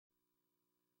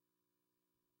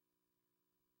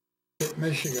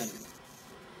Michigan.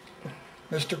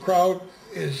 Mr. Kraut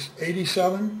is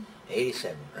 87?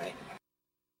 87, right.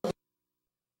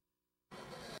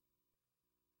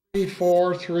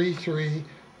 3433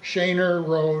 Shaner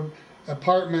Road,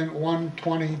 apartment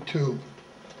 122.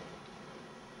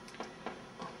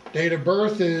 Date of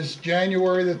birth is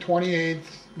January the 28th,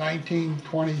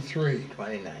 1923.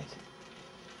 29th.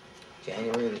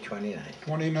 January the 29th.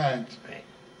 29th. Right.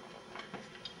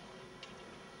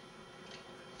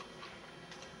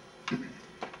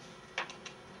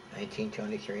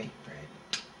 $1923, right.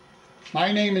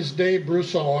 My name is Dave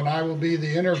Brousseau, and I will be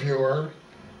the interviewer,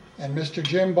 and Mr.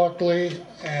 Jim Buckley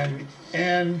and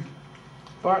Ann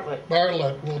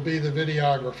Bartlett will be the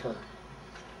videographer.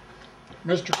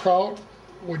 Mr. Kraut,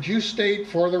 would you state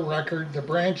for the record the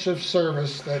branch of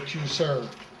service that you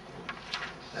served?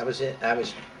 I was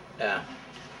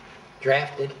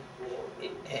drafted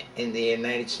in the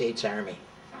United States Army.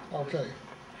 Okay.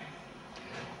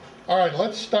 All right,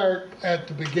 let's start at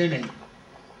the beginning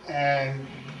and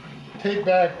take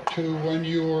back to when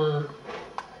you were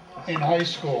in high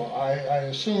school. I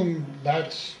assume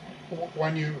that's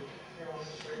when you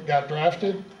got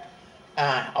drafted?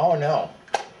 Oh no.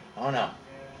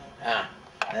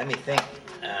 Let me think.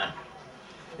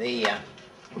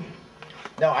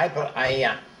 No,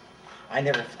 I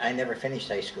never finished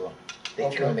high school. They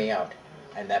threw me out.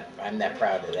 I'm not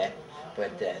proud of that,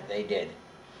 but they did.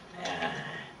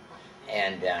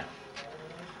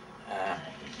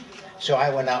 So I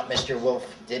went out. Mr.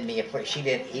 Wolf did me a play. He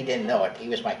didn't know it. He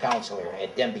was my counselor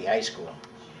at Denby High School.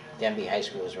 Denby High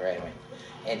School is where I went,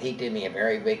 and he did me a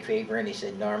very big favor. And he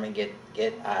said, "Norman, get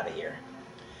out of here."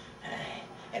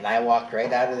 And I walked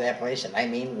right out of that place, and I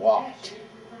mean walked.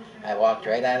 I walked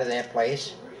right out of that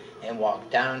place and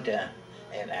walked down to,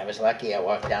 and I was lucky, I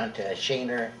walked down to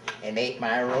Shaner and 8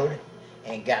 Mile Road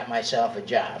and got myself a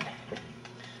job.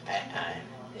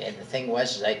 And the thing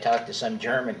was, is I talked to some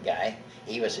German guy.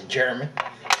 He was a German,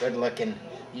 good looking.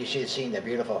 You should have seen the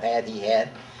beautiful hat he had.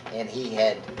 And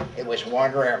it was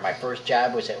Warner Air. My first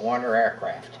job was at Warner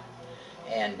Aircraft.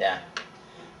 And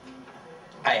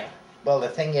well, the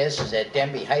thing is at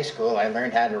Denby High School, I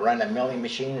learned how to run a milling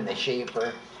machine and a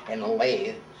shaper and a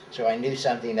lathe. So I knew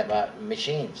something about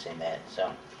machines and that.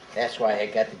 So that's why I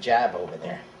got the job over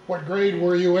there. What grade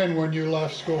were you in when you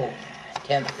left school?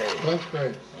 10th grade. 10th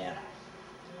grade. Yeah.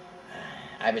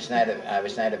 I was not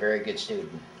a very good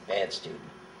student, bad student,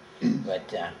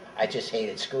 but I just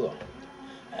hated school.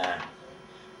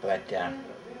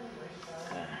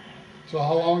 So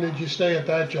how long did you stay at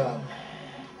that job?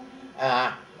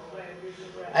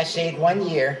 I stayed 1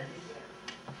 year.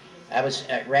 I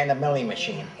ran a milling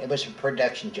machine. It was a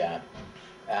production job.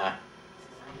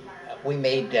 We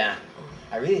made,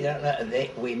 I really don't know,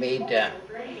 they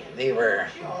were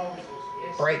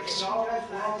brakes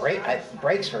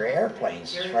for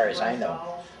airplanes, as far as I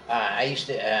know. I used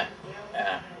to,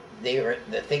 they were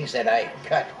the things that I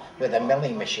cut with a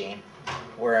milling machine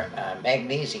were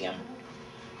magnesium.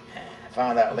 I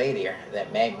found out later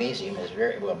that magnesium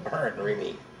will burn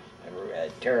really a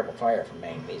terrible fire from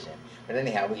magnesium. But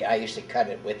anyhow, I used to cut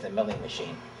it with the milling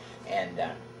machine, and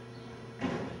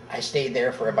I stayed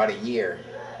there for about a year,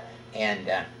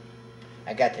 and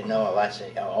I got to know lots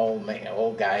of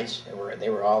old guys. They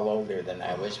were all older than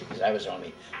I was, because I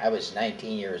was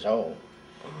 19 years old,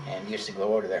 and used to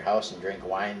go over to their house and drink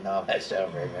wine and all that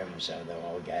stuff. I remember some of the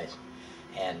old guys,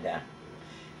 and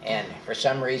for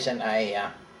some reason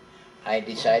I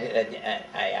decided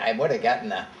I would have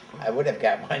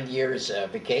got 1 year's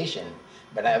vacation,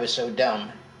 but I was so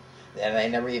dumb that I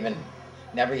never even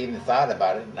thought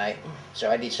about it, and so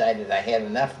I decided I had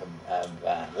enough of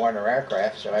Warner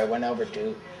Aircraft, so I went over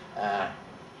to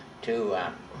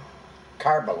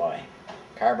Carbeloy.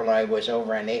 Carbeloy was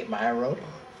over on 8 Mile Road,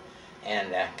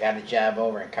 and got a job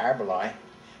over in Carbeloy,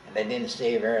 and I didn't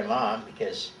stay very long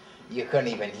because you couldn't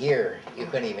even hear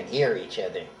each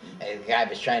other. And the guy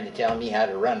was trying to tell me how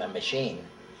to run a machine,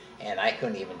 and I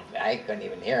couldn't even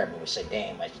hear him. It was so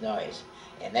dang much noise.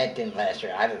 And that didn't last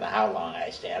I don't know how long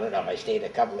I stayed. I don't know if I stayed a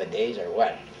couple of days or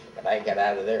what, but I got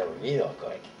out of there real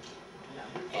quick.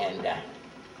 And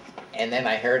then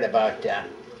I heard about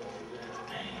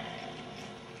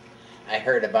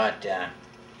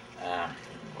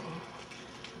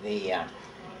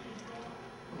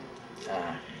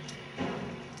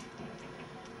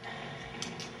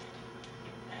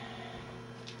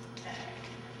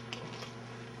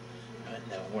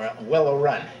Willow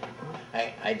Run.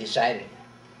 I decided.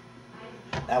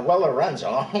 Now Willow Run's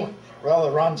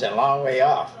a long way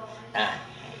off.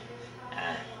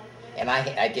 And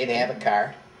I did have a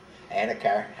car. I had a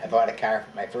car. I bought a car,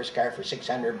 my first car, for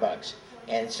 $600.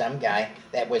 and some guy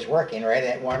that was working right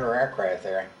at Warner Aircraft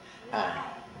there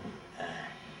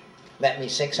lent me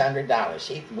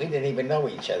 $600. We didn't even know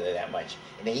each other that much,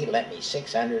 and he lent me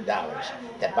 $600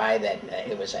 to buy that.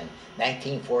 It was a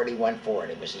 1941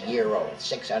 Ford. It was a year old,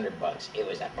 600 bucks. It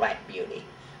was a Black Beauty.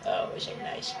 Oh, it was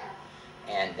nice.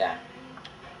 And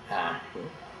I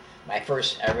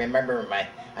remember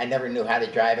I never knew how to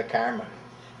drive a car,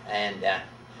 and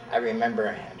I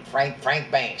remember Frank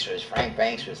Banks was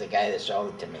the guy that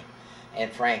sold it to me,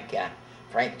 and Frank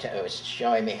was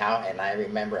showing me how, and I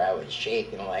remember I was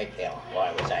shaking like hell.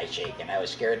 Why was I shaking? I was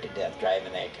scared to death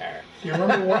driving that car. Do you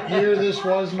remember what year this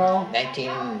was now?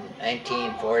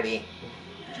 1940.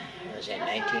 Was it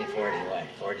 1940 what?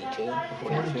 42?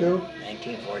 42?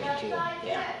 1942,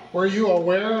 yeah. Were you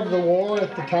aware of the war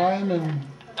at the time? And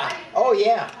Oh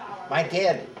yeah, my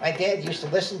dad used to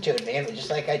listen to it, man, just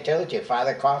like I told you,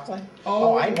 Father Coughlin.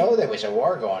 Oh, I know there was a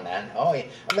war going on. Oh yeah,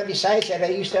 but besides that, I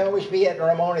used to always be at the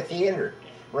Ramona Theater.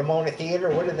 What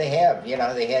did they have? You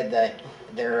know, they had their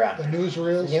the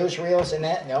newsreels? Newsreels and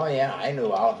that. Oh yeah, I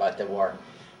knew all about the war.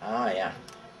 Oh yeah,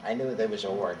 I knew there was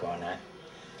a war going on.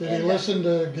 Did he listen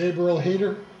to Gabriel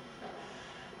Heater?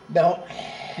 No.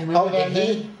 You remember that did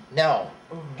name? he? No.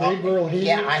 Gabriel Heater?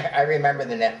 Yeah, I remember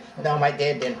the name. No, my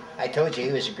dad didn't. I told you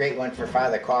he was a great one for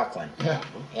Father Coughlin. Yeah.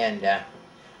 And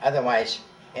otherwise,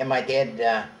 and my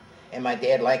dad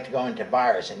liked going to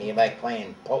bars, and he liked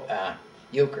playing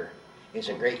euchre. He's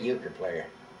a great euchre player.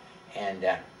 And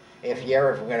if you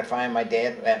ever were going to find my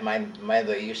dad, my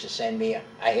mother used to send me.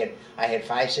 I had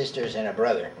 5 sisters and a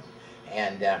brother,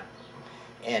 and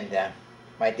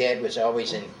my dad was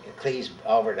always in Cleves,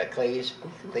 over to Cleves.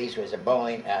 Cleves was a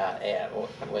bowling alley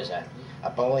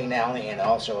and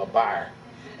also a bar,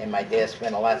 and my dad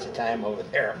spent lots of time over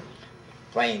there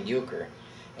playing euchre.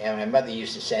 And my mother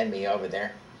used to send me over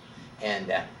there,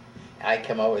 and I'd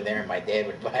come over there, and my dad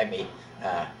would buy me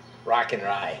rock and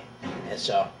rye,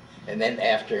 and then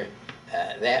after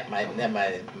that, my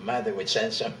mother would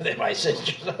send some of my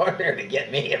sisters over there to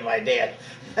get me and my dad.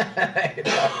 I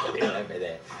remember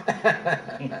that.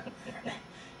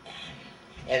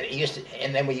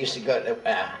 And then we used to go to.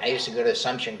 I used to go to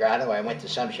Assumption Grotto. I went to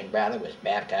Assumption Grotto, was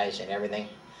baptized and everything.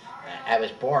 I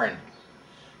was born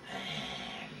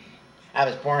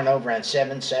over on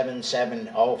 777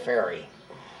 Old Ferry.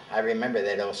 I remember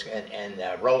that old, and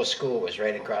Rose School was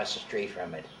right across the street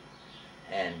from it.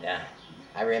 And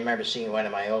I remember seeing one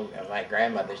of my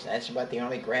grandmothers. That's about the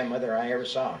only grandmother I ever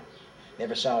saw.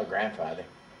 Never saw a grandfather.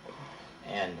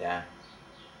 And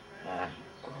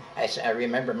I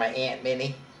remember my Aunt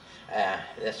Minnie.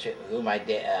 That's who my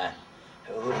dad,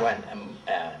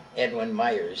 Edwin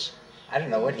Myers. I don't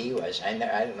know what he was. I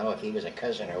don't know if he was a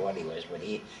cousin or what he was, but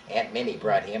Aunt Minnie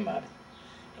brought him up.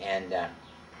 And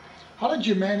how did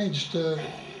you manage to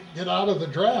get out of the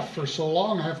draft for so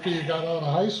long after you got out of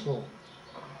high school?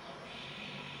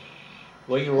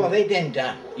 Well, they didn't.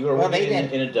 You were working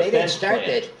in a defense They didn't start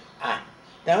plant. that.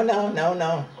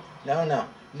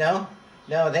 No.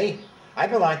 I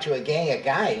belonged to a gang of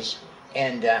guys,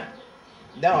 and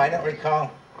no, I don't recall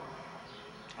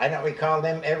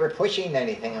them ever pushing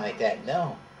anything like that.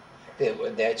 No,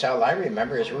 that's all I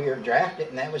remember is we were drafted,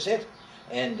 and that was it.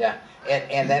 And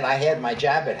then I had my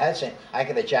job at Hudson. I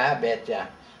got a job at.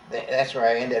 That's where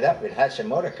I ended up at Hudson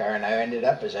Motor Car, and I ended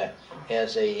up as a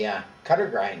cutter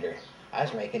grinder. I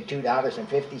was making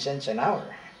 $2.50 an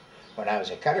hour. When I was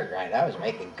a cutter grinder, I was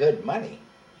making good money.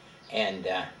 And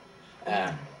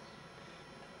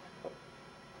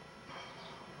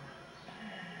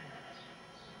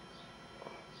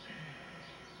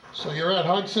so you're at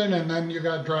Hudson, and then you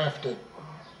got drafted.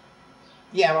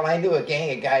 yeah, well, I knew a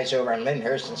gang of guys over in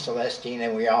Lyndhurst and Celestine,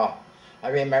 and I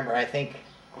remember, I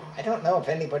don't know if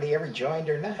anybody ever joined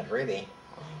or not, really.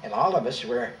 And all of us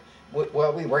were,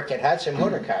 we worked at Hudson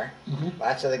Motor Car.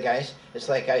 Lots of the guys, it's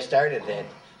like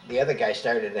the other guy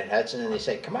started at Hudson, and they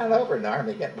said, come on over, Norm,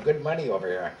 we got good money over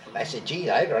here. And I said, gee,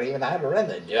 I don't even know how to run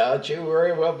the job. Don't you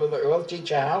worry, we'll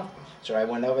teach you how. So I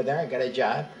went over there and got a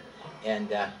job,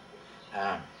 and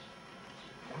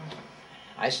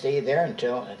I stayed there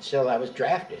until I was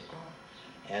drafted,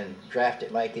 and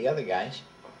drafted like the other guys,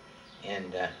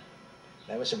 and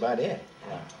that was about it.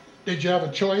 Did you have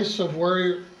a choice of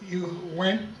where you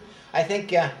went? I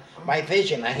think my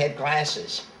vision, I had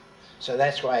glasses, so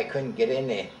that's why I couldn't get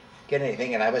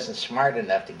anything, and I wasn't smart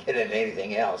enough to get in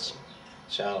anything else.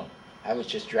 So I was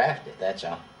just drafted, that's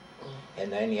all.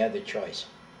 And any other choice.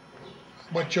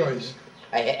 What choice?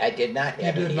 I did not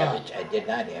have You did any not. other. I did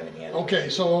not have any other. Okay,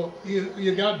 so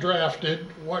you got drafted.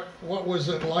 What was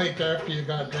it like after you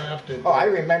got drafted? Oh, I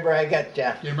remember I got.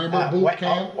 You remember boot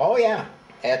camp? Oh yeah,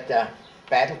 at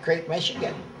Battle Creek,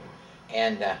 Michigan.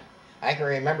 And I can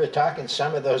remember talking to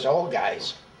some of those old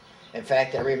guys. In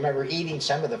fact, I remember eating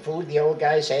some of the food the old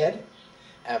guys had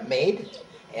made,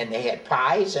 and they had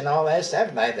pies and all that stuff,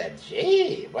 and I thought,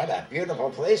 gee, what a beautiful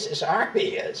place this Army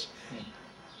is.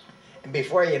 And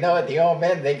before you know it, the old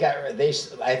men,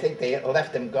 I think they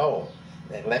let them go.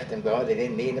 They left them go. They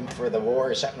didn't need them for the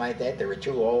war or something like that. They were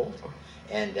too old.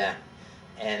 And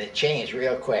it changed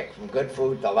real quick from good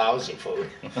food to lousy food.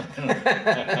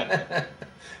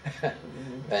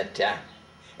 But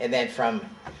and then from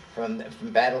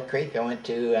Battle Creek, I went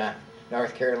to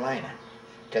North Carolina.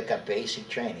 Took up basic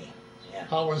training. Yeah.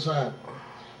 How was that?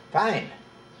 Fine.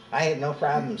 I had no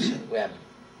problems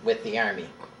with the Army.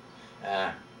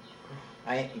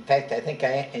 In fact, I think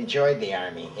I enjoyed the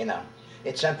Army. You know,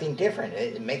 it's something different.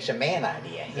 It makes a man out of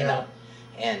you. You know,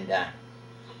 and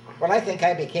well, I think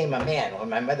I became a man when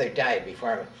my mother died.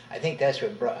 Before I think that's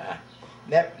what brought.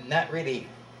 Not really.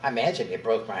 I imagine it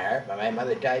broke my heart, but my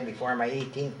mother died before my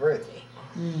 18th birthday,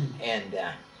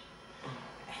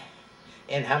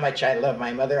 and how much I love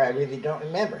my mother, I really don't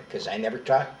remember, because I never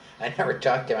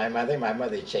talked to my mother. My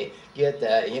mother would say, you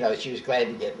know, she was glad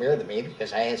to get rid of me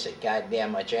because I had so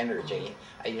goddamn much energy.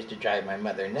 I used to drive my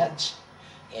mother nuts.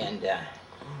 And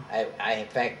I in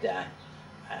fact,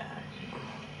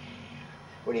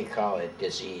 what do you call it,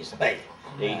 disease? Like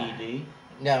ADD?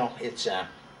 No, it's,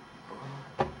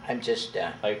 I'm just...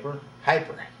 Hyper?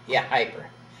 Hyper, yeah, hyper.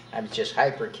 I'm just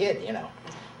hyper kid, you know.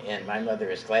 And my mother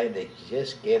was glad to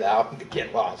just get out and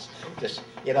get lost. Just,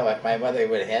 you know, if my mother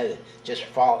would have just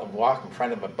fall and walk in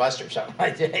front of a bus or something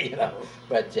like that, you know.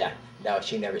 But no,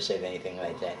 she never said anything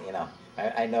like that, you know.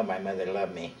 I know my mother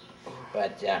loved me.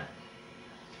 But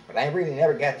I really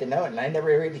never got to know it, and I never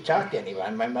really talked to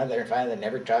anyone. My mother and father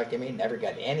never talked to me, never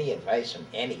got any advice from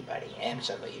anybody,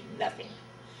 absolutely nothing.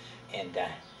 And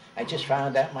I just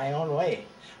found out my own way.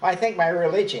 Well, I think my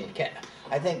religion,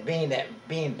 I think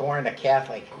being born a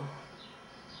Catholic,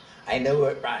 I knew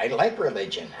it, I like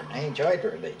religion. I enjoyed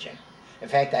religion. In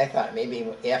fact, I thought maybe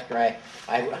after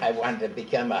I wanted to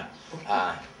become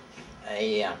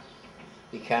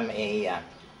a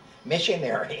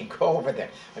missionary and go over there,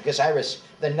 because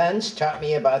the nuns taught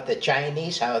me about the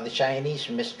Chinese, how the Chinese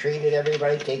mistreated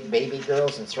everybody, take baby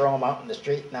girls and throw them out in the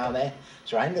street and all that.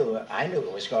 So I knew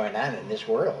what was going on in this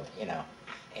world, you know.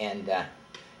 And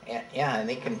yeah, and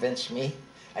they convinced me.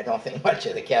 I don't think much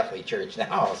of the Catholic Church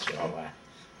now, so,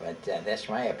 but that's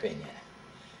my opinion.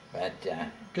 But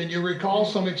can you recall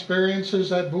some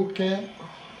experiences at boot camp?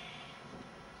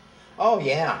 Oh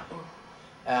yeah,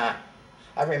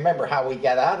 I remember how we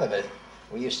got out of it.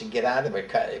 We used to get out of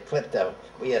it,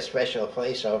 we had a special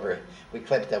place over. We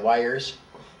clipped the wires,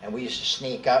 and we used to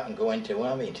sneak out and go into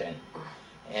Wilmington.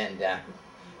 And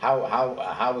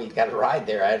how we got a ride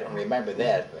there, I don't remember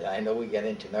that, but I know we got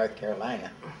into North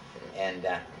Carolina. And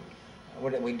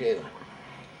what did we do?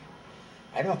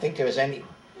 I don't think there was any.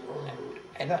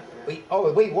 We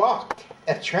walked.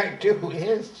 That's right too.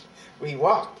 Yes, we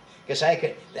walked, because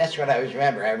that's what I always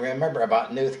remember. I remember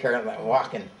about North Carolina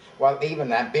walking. Well, even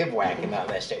that bivouac and all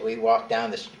that stuff. We walked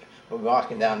down we're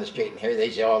walking down the street, and here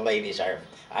these old ladies are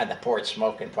on the porch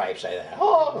smoking pipes. I thought,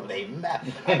 oh, look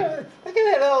at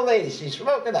that old lady. She's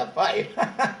smoking a pipe.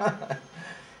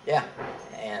 Yeah,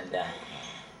 and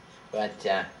but.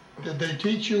 Did they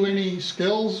teach you any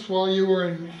skills while you were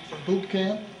in boot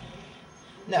camp?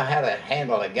 No, how to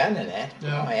handle a gun and that.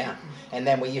 Yeah. Oh yeah. And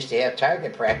then we used to have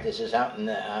target practices out in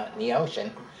the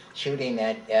ocean, shooting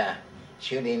that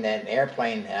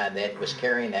airplane that was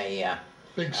carrying a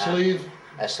big sleeve.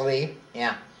 A sleeve,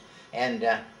 yeah. And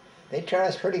they taught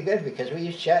us pretty good, because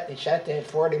we shot that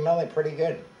 40 milli pretty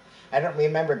good. I don't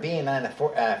remember being on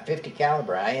a 50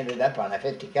 caliber. I ended up on a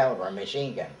 50 caliber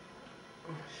machine gun.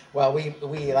 Well, we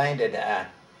landed.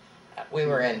 We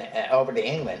were over to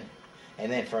England, and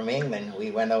then from England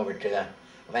we went over to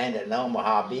landed in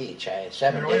Omaha Beach.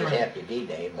 7 days after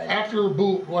D-Day. But after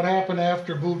boot, what happened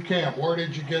after boot camp? Where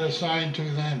did you get assigned to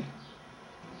then?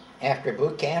 After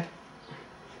boot camp,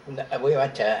 we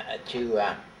went to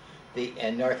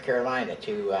in North Carolina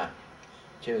to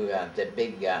the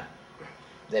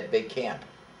big camp.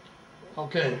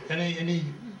 Okay. Any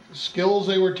skills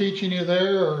they were teaching you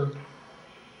there, or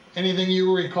anything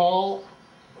you recall?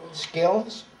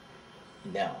 Skills?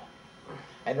 No,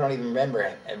 I don't even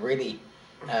remember really.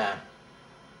 How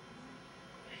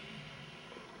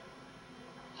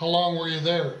long were you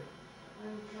there?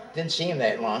 Didn't seem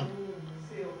that long.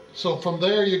 So from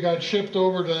there you got shipped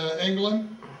over to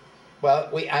England?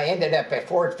 Well, I ended up at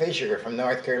Fort Fisher. From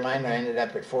North Carolina, I ended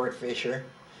up at Fort Fisher,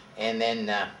 and then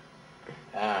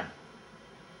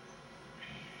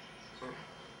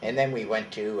we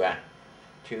went to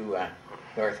to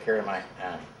North Carolina.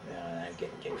 I'm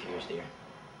getting confused here.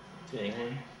 To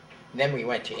England? Then we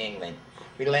went to England.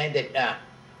 We landed. I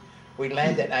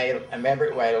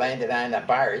remember I landed on a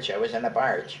barge. I was on a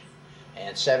barge,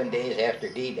 and 7 days after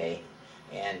D-Day,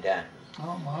 and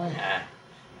Oh my.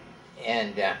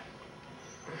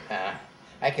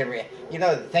 I can you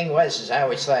know, the thing was, is I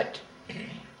always thought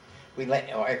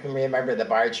I can remember the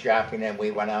barge dropping, and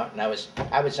we went out, and I was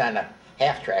on a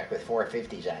half track with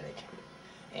 450s on it,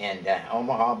 and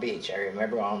Omaha Beach. I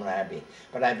remember Omaha Beach,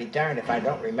 but I'd be darned if I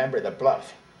don't remember the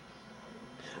bluff.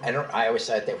 I always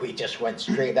thought that we just went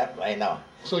straight up. I know.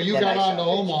 So you got on to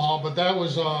Omaha, but that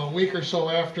was a week or so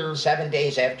after. 7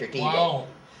 days after D-Day. Wow.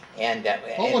 And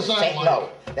what was that St. like? Lo.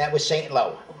 That was St.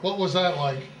 Lo. What was that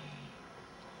like?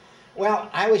 Well,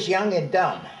 I was young and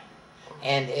dumb,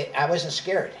 and I wasn't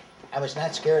scared. I was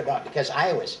not scared at all, because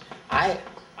as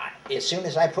soon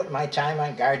as I put my time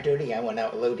on guard duty, I went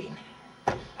out looting.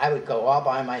 I would go all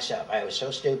by myself. I was so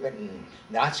stupid and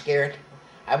not scared.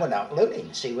 I went out looting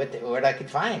to see what I could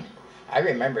find. I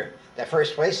remember the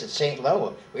first place at St.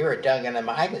 Lo, we were dug in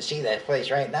I can see that place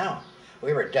right now.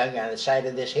 We were dug on the side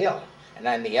of this hill. And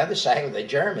on the other side, the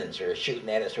Germans were shooting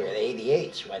at us with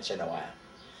 88s once in a while.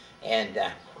 And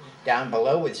down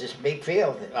below was this big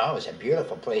field. Oh, it was a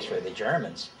beautiful place for the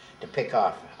Germans to pick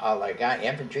off all our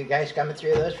infantry guys coming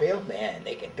through those fields. Man,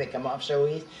 they could pick them off so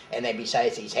easy. And then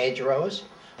besides these hedgerows,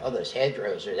 oh, those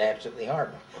hedgerows are absolutely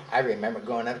horrible. I remember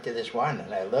going up to this one,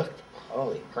 and I looked,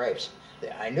 holy cripes.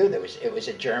 I knew it was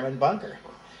a German bunker.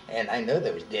 And I knew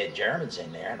there was dead Germans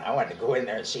in there, and I wanted to go in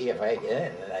there and see if I could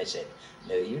get in. And I said,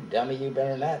 no, you dummy, you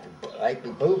better not like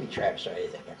be booby traps or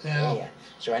anything. Yeah.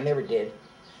 So I never did.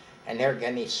 I never got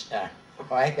any,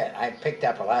 I picked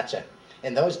up lots of,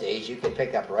 in those days you could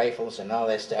pick up rifles and all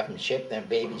that stuff and ship them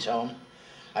babies home.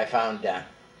 I found a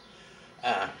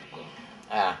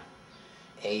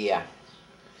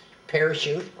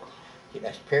parachute. You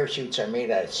know, parachutes are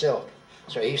made out of silk.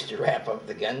 So I used to wrap up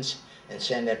the guns and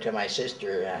send them to my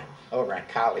sister over in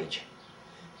college.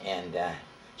 And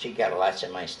she got lots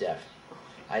of my stuff.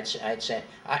 I'd send,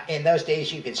 in those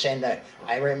days you could send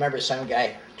I remember some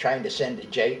guy trying to send a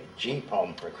Jeep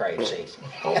home, for Christ's sake.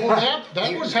 Oh,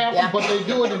 that was happening, yeah. But they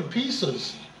do it in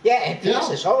pieces. Yeah, in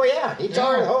pieces. Yeah. Oh yeah, he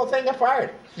tore the whole thing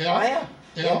apart. Yeah. Oh yeah.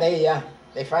 Yeah. And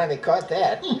they finally caught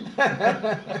that.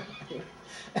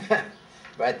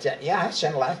 But yeah, I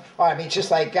sent a lot. Oh, I mean,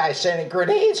 just like guys sending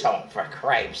grenades home, for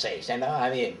Christ's sakes. You know, I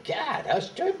mean, God, how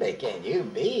stupid can you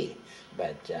be?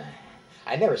 But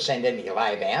I never send any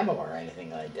live ammo or anything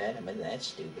like that. I mean, that's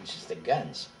stupid. It's just the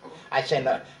guns. I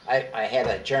had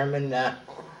a German. I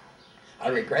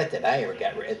regret that I ever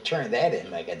turned that in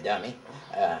like a dummy.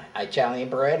 Italian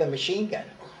Beretta machine gun.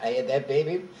 I had that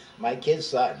baby. My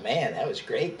kids thought, man, that was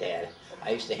great, Dad.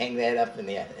 I used to hang that up in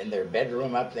their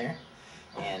bedroom up there.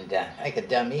 And like a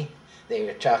dummy, they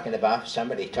were talking about,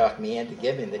 somebody talked me into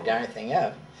giving the darn thing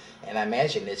up. And I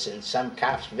imagine it's in some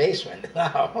cop's basement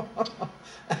now.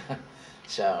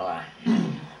 So,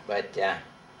 but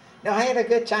no, I had a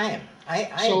good time.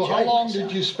 So how long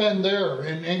did you spend there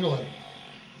in England?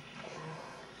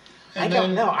 And I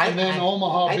don't know. And then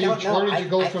Omaha Beach, where did you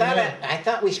go from there? I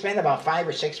thought we spent about 5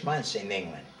 or 6 months in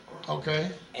England. Okay.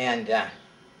 And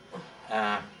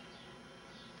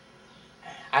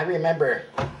I remember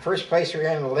first place we were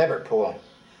in Liverpool.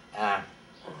 I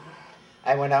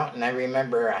went out and I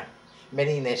remember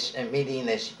meeting this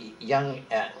young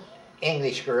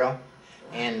English girl,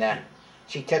 and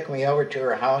she took me over to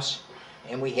her house,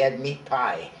 and we had meat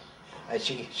pie.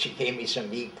 She gave me some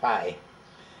meat pie,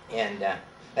 and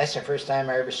that's the first time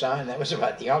I ever saw her, and that was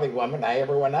about the only woman I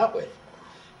ever went out with.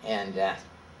 And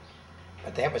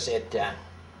but that was at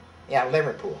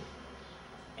Liverpool,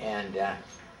 and.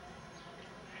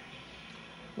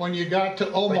 When you got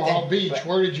to Omaha Beach,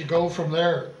 where did you go from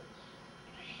there?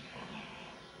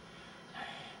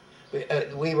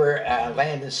 We were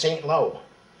landing in St. Lo.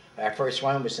 Our first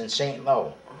one was in St.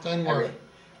 Lo. Then where?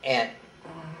 And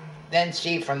then,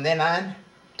 see, from then on,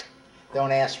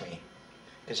 don't ask me,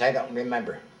 because I don't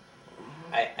remember.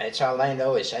 That's all I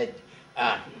know is I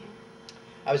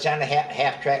was on a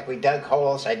half track. We dug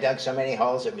holes. I dug so many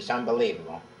holes, it was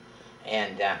unbelievable.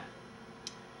 And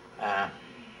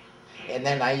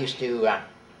then I used to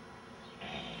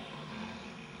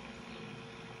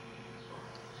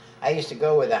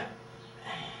go with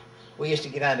we used to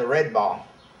get on the Red Ball.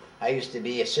 I used to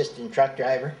be assistant truck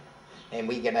driver, and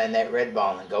we get on that Red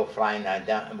Ball and go flying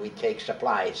down, and we'd take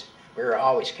supplies. We were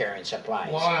always carrying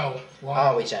supplies. Wow.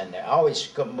 Always on there, always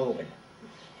moving.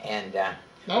 And that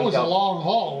was a long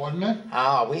haul, wasn't it?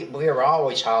 Oh, we were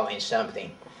always hauling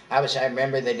something. I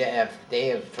remember the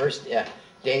day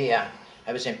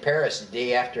I was in Paris the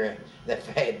day after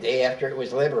it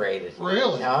was liberated.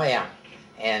 Really? Oh yeah,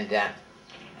 and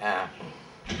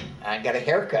I got a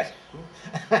haircut.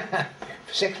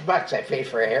 $6 I paid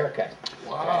for a haircut.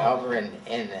 Wow. Over and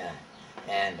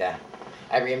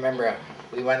I remember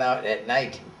we went out at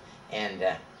night and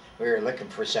we were looking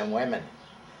for some women,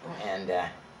 and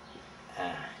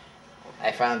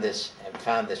I found this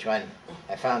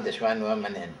one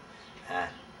woman, and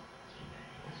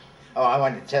oh, I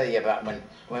wanted to tell you about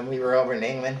when we were over in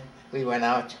England. We went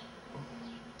out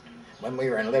when we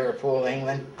were in Liverpool,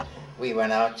 England. We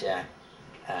went out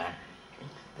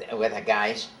with the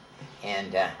guys,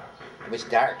 and it was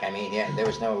dark. I mean, yeah, there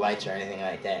was no lights or anything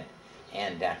like that.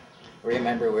 And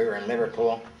remember, we were in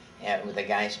Liverpool with the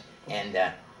guys, and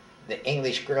the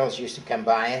English girls used to come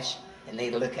by us, and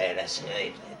they'd look at us, and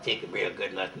they'd take a real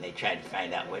good look, and they tried to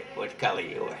find out what color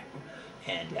you were.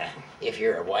 And if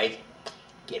you're a white,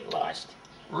 get lost.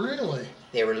 Really?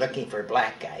 They were looking for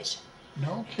black guys.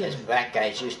 No Because kidding. black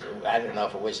guys used to, I don't know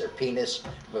if it was their penis,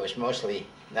 but it was mostly,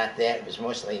 not that, it was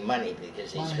mostly money,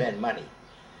 because they Money. spend money.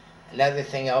 Another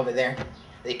thing over there,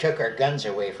 they took our guns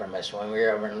away from us when we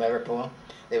were over in Liverpool.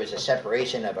 There was a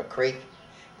separation of a creek.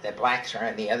 The blacks were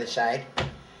on the other side.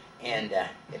 And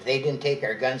if they didn't take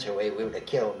our guns away, we would have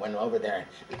killed one over there,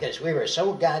 because we were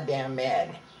so goddamn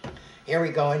mad. Here we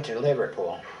go into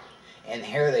Liverpool, and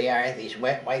here they are, these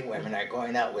white women are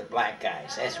going out with black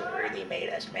guys. That's what really made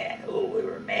us mad. Oh, we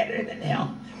were madder than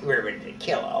hell. We were ready to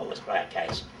kill all those black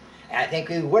guys. And I think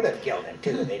we would have killed them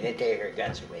too. They didn't take our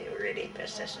guns away. It really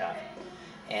pissed us off.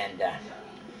 And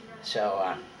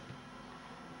so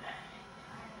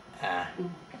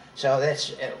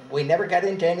that's, we never got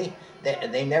into any,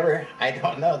 they never, I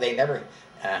don't know, they never,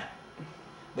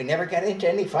 we never got into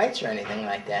any fights or anything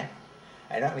like that.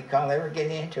 I don't recall ever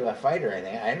getting into a fight or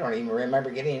anything. I don't even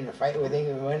remember getting into a fight with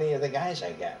any of the guys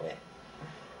I got with.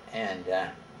 And,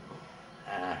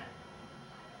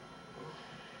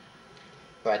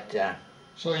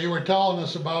 So you were telling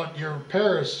us about your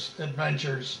Paris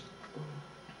adventures.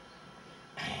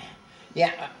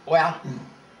 yeah, well,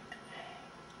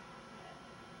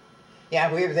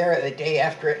 yeah, we were there the day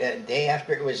after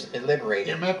it was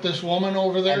liberated. You met this woman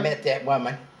over there? I met that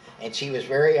woman, and she was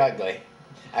very ugly.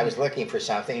 I was looking for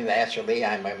something. Naturally,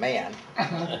 I'm a man,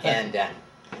 and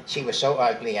she was so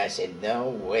ugly. I said, "No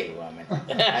way, woman!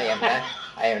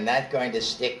 I am not going to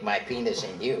stick my penis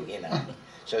in you." You know.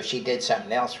 So she did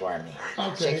something else for me.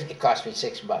 Okay. It cost me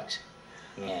 $6.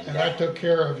 And that took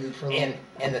care of you for the...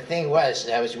 And the thing was,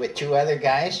 I was with two other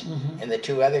guys, Mhm. and the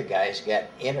two other guys got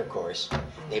intercourse.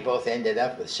 They both ended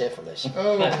up with syphilis.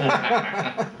 Oh.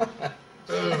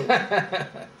 Oh.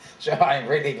 So I'm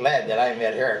really glad that I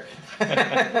met her.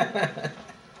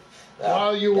 So,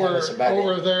 While you that were was about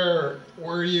over it. there,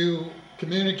 were you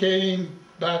communicating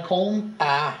back home?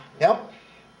 Nope.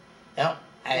 Nope.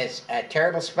 I was a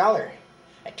terrible speller.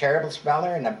 A terrible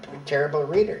speller and a terrible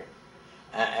reader.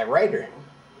 A writer.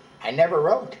 I never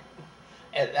wrote.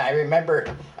 I remember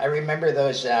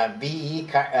those VE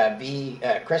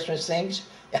Christmas things.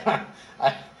 I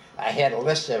had a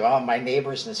list of all my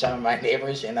neighbors and some of my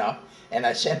neighbors, you know, and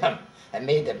I sent them. I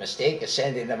made the mistake of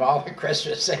sending them all a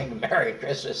Christmas thing, Merry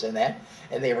Christmas and that,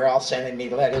 and they were all sending me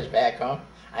letters back home.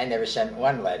 I never sent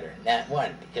one letter, not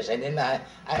one, because I didn't.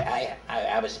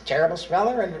 I was a terrible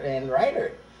speller and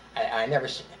writer. I never.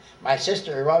 My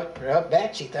sister wrote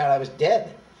back. She thought I was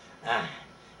dead,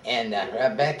 and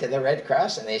wrote back to the Red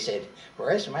Cross, and they said,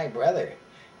 "Where's my brother?"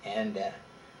 And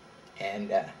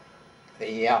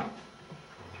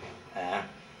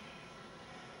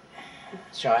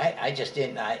so I just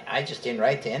didn't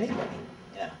write to anybody,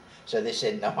 you know. So they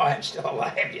said, "No, I'm still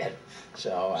alive yet."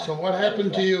 So. So what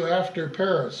happened to you after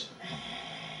Paris?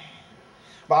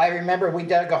 Well, I remember we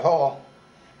dug a hole.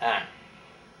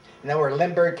 You know where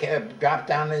Lindbergh dropped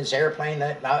down in his airplane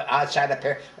outside of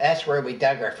Paris? That's where we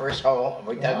dug our first hole.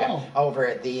 We dug it over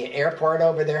at the airport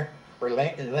over there, where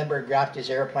Lindbergh dropped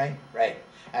his airplane. Right.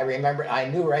 I remember. I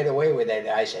knew right away with that.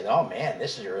 I said, "Oh man,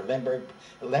 this is where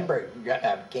Lindbergh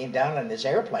came down on his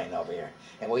airplane over here."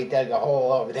 And we dug a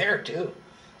hole over there too.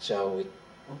 So we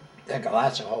dug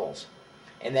lots of holes.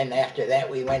 And then after that,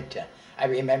 we went to. I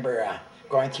remember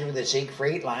going through the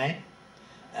Siegfried line.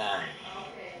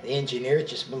 The engineer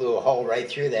just blew a hole right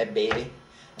through that baby,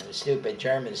 and the stupid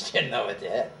Germans didn't know what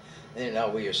that. They didn't know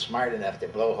we were smart enough to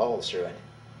blow holes through it,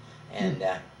 and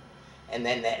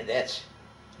then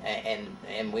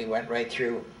and we went right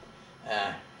through.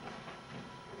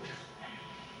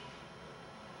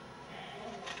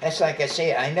 That's like I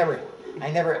say, I never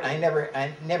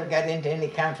got into any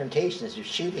confrontations or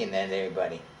shooting at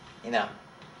anybody, you know.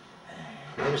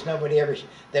 There was nobody ever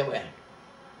that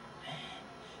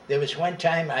there was one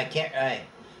time I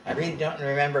really don't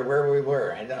remember where we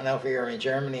were. I don't know if we were in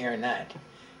Germany or not,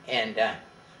 and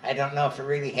I don't know if it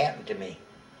really happened to me,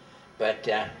 but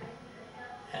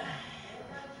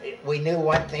we knew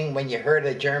one thing: when you heard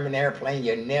a German airplane,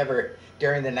 you never,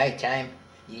 during the nighttime,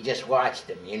 you just watched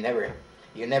them. You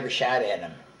never shot at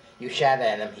them. You shot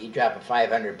at him, he'd drop a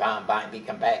 500-pound bomb, he'd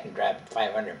come back and drop a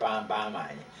 500-pound bomb on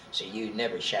you. So you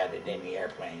never shot at any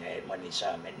airplane when you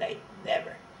saw him at night,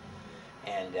 never.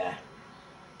 And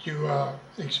You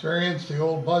experienced the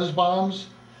old buzz bombs?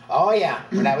 oh yeah,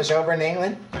 when I was over in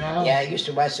England, Yeah. yeah, I used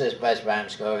to watch those buzz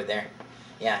bombs go over there.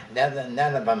 Yeah,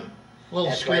 none of them. A little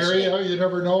That's why I scary, say- you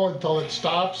never know until it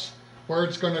stops where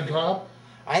it's going to drop?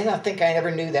 I don't think I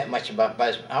ever knew that much about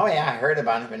buzz. Oh yeah, I heard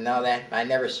about them, but no, that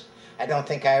I don't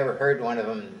think I ever heard one of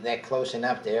them that close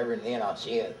enough to ever,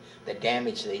 see the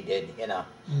damage they did, to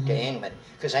England.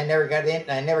 Because I never got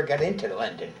into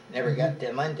London, never got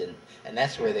to London, and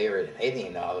that's where they were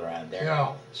hitting all around there.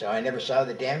 Yeah. So I never saw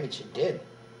the damage it did.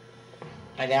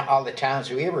 And now all the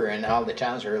towns we were in, all the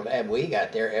towns where we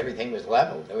got there, everything was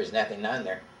leveled. There was nothing on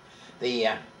there.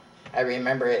 I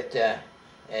remember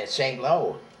at St.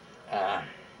 Lo,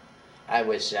 I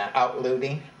was out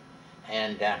looting,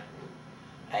 and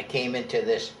I came into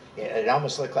this, it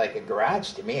almost looked like a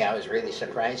garage to me. I was really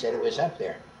surprised that it was up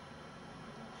there.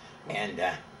 And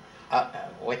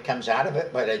what comes out of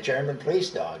it but a German police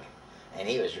dog. And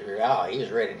he was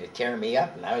ready to tear me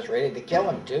up, and I was ready to kill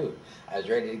him too. I was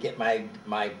ready to get my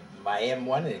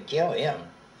M1 and kill him.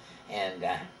 And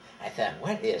I thought,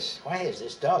 why is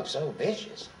this dog so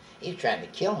vicious? He's trying to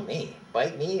kill me,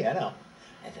 bite me, I thought,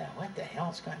 what the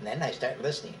hell's going on? And then I started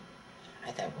listening.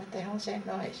 I thought, what the hell's that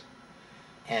noise?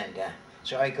 And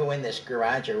so I go in this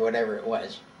garage or whatever it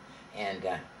was, and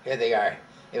here they are.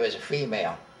 It was a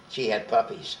female. She had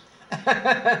puppies.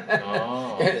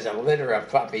 Oh. There was a litter of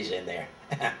puppies in there.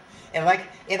 And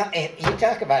and you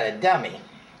talk about a dummy.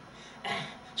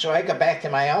 So I go back to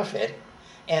my outfit,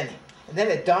 and then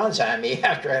it dawns on me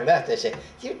after I left. I said,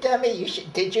 "You dummy!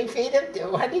 Did you feed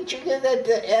him? Why didn't you give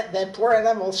that poor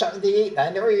animal something to eat?"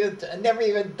 It never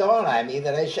even dawned on me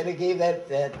that I should have gave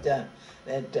that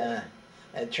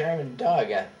German dog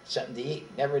something to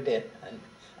eat. Never did. And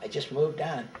I just moved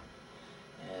on,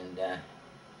 and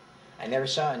I never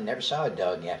saw a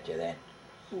dog after that.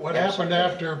 What Never happened saw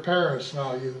that. after Paris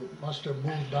now? You must have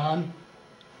moved on?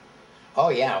 Oh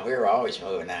yeah, we were always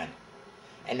moving on,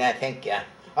 and I think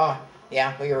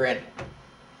we were in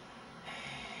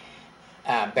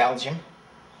Belgium.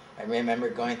 I remember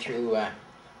going through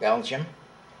Belgium.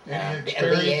 Any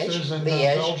experiences in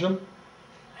Liège. Belgium?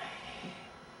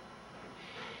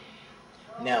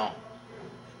 No.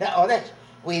 Oh,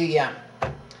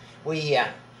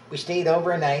 we stayed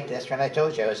overnight. That's when I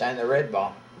told you I was on the Red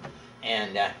Ball,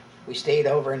 and we stayed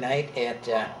overnight at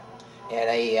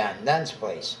a nun's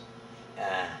place.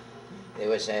 There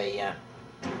was I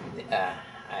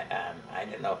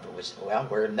don't know if it was,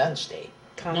 where nuns stayed.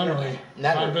 Nunnery.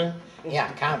 Nunnery. Convent?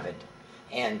 Yeah, convent.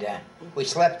 And we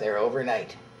slept there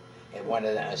overnight.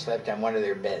 I slept on one of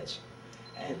their beds,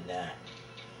 and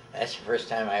that's the first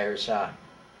time I ever saw.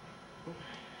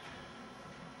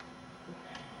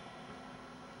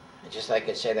 Just like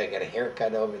I said, I got a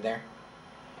haircut over there,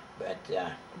 but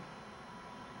I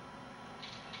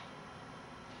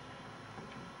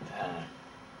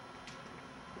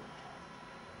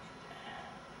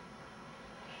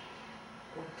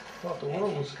thought the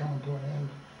world was coming to an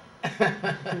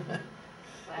end.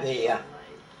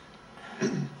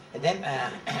 and then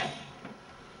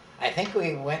I think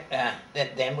we went.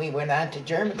 Then we went on to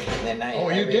Germany, and then Oh,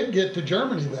 you did get to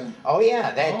Germany then? Oh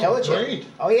yeah, I Oh, told you. great.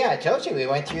 Oh yeah, I told you we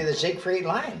went through the Siegfried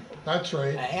line. That's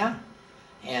right. Yeah,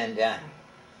 and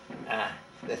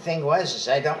the thing was,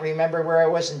 I don't remember where I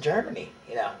was in Germany.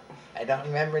 I don't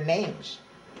remember names.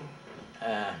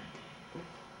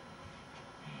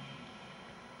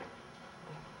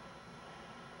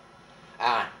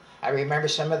 I remember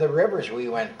some of the rivers we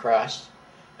went across.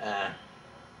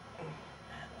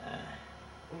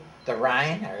 The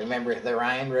Rhine, I remember the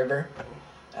Rhine River.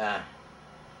 I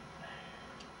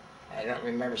don't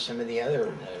remember some of the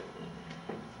other.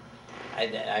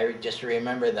 I just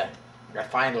remember the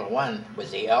final one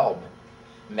was the Elbe.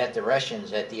 Met the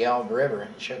Russians at the Elbe River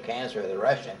and shook hands with the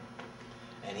Russian.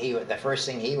 And the first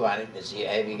thing he wanted is,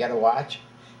 have you got a watch?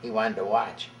 He wanted to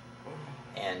watch.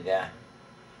 And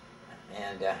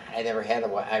I never had a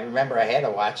watch. I remember I had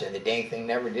a watch, and the dang thing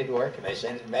never did work, and I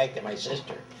sent it back to my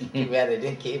sister. Too bad I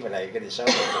didn't keep it. I could have sold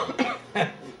it. But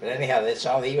anyhow, that's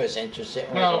all he was interested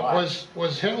in, was a Now, watch.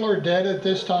 was Hitler dead at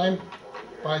this time,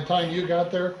 by the time you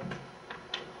got there?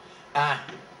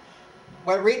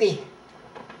 Well, really,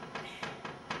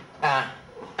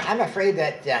 I'm afraid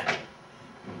that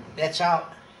that's all.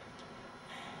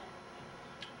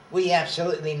 We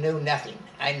absolutely knew nothing.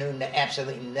 I knew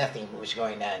absolutely nothing was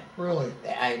going on. Really?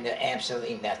 I knew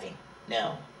absolutely nothing.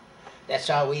 No. That's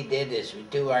all we did is we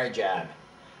do our job.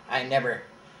 I never,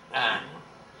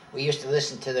 we used to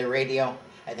listen to the radio.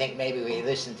 I think maybe we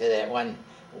listened to that one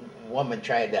woman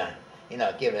tried to, you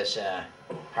know, give us a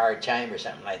hard time or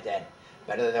something like that.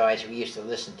 But otherwise we used to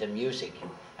listen to music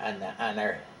on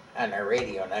our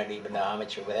radio, and I don't even know how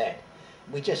much of that.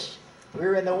 We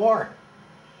were in the war.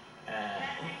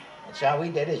 That's all we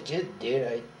did is just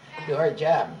do our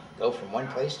job, go from one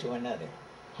place to another.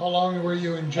 How long were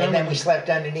you in Germany? And then we slept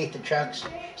underneath the trucks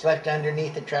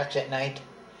at night.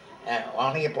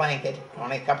 Only a blanket,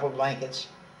 only a couple of blankets.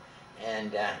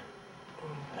 And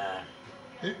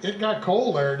it got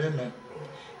cold there, didn't it?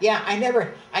 yeah,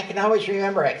 I can always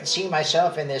remember, I can see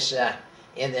myself in this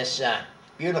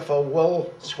beautiful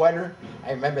wool sweater.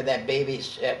 I remember that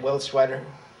baby's wool sweater.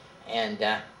 And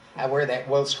I wear that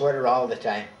wool sweater all the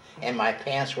time. And my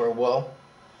pants were wool.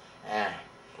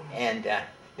 And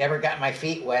never got my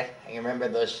feet wet. I remember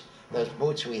those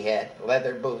boots we had,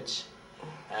 leather boots.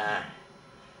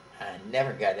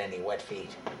 Never got any wet feet.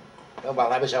 Well,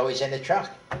 I was always in the truck,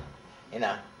 you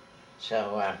know.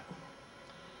 So.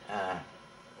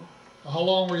 How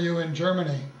long were you in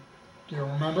Germany? Do you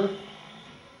remember?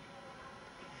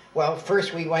 Well,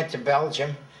 first we went to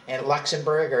Belgium and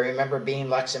Luxembourg. I remember being in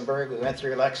Luxembourg. We went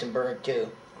through Luxembourg too,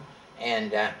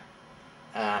 and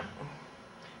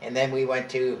then we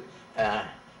went through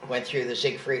the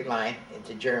Siegfried line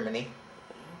into Germany.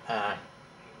 The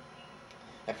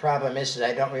problem is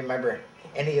I don't remember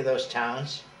any of those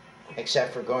towns,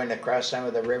 except for going across some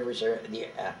of the rivers, or the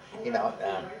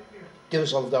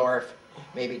Dusseldorf,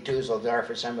 maybe Dusseldorf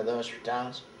or some of those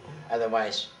towns.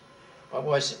 Otherwise, what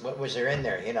was there in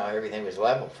there? You know, everything was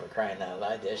level, for crying out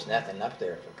loud. There's nothing up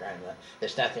there, for crying out loud.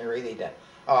 There's nothing really to.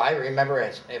 Oh, I remember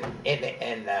in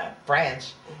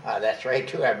France. That's right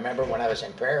too. I remember when I was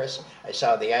in Paris, I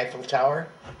saw the Eiffel Tower.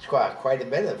 It's quite a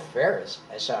bit of Paris.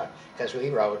 I saw, because we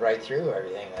rode right through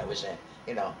everything that was in.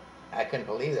 You know, I couldn't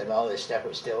believe that all this stuff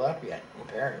was still up yet in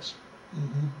Paris.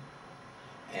 Mm-hmm.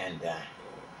 And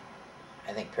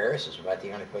I think Paris is about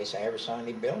the only place I ever saw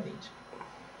any buildings.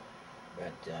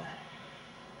 But.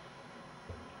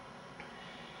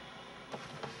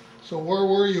 So where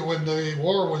were you when the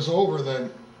war was over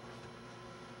then?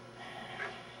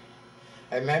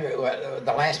 I remember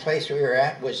the last place we were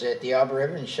at was at the Elbe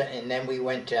River, and then we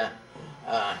went to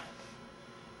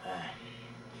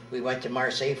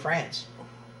Marseille, France,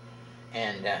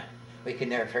 and we could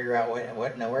never figure out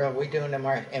what in the world we doing in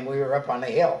Marseille. And we were up on the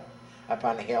hill. I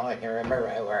can remember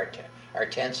our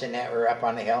tents and that were up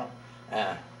on the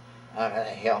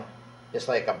hill, just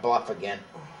like a bluff again,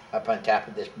 up on top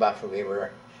of this bluff we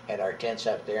were. Had our tents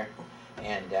up there,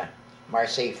 and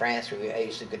Marseille, France. I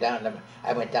used to go down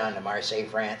I went down to Marseille,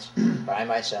 France, by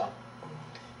myself,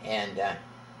 and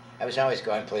I was always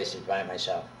going places by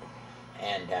myself,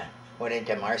 and went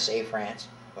into Marseille, France.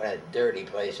 What a dirty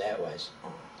place that was,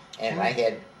 and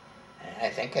I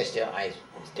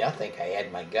still think I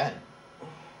had my gun,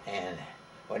 and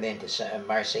went into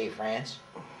Marseille, France,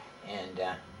 and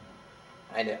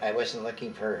I wasn't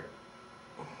looking for.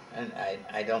 And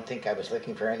I don't think I was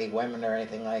looking for any women or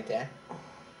anything like that.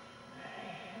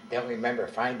 Don't remember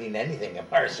finding anything in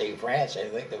Marseille, France. I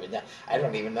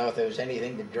don't even know if there was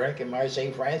anything to drink in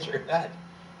Marseille, France or not.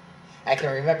 I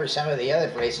can remember some of the other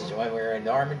places when we were in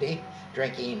Normandy,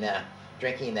 drinking that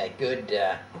good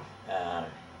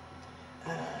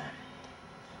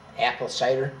apple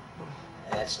cider.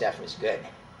 That stuff was good.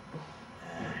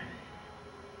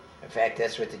 In fact,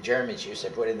 that's what the Germans used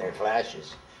to put in their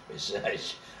flashes. Was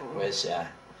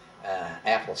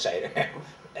apple cider.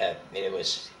 It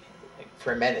was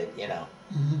fermented, you know.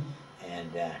 Mm-hmm.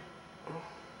 And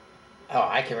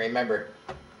I can remember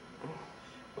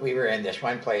we were in this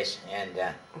one place, and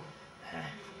that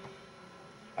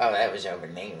was over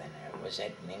in England. Was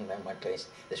that in England? One place?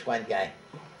 This one guy.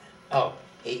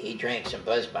 He drank some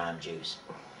Buzz Bomb juice.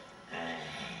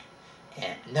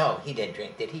 And no, he didn't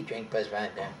drink. Did he drink Buzz Bomb?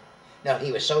 No,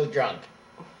 he was so drunk.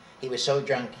 He was so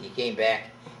drunk, he came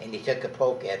back and he took a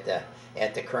poke at the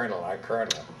colonel, our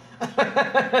colonel. I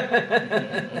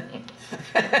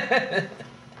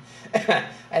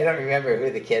don't remember who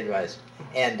the kid was,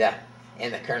 and the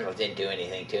colonel didn't do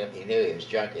anything to him. He knew he was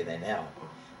drunker than hell,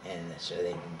 and so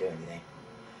they didn't do anything.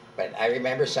 But I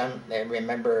remember some. I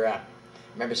remember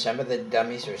some of the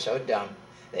dummies were so dumb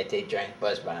that they drank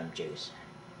Buzz Bomb juice,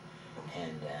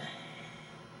 and.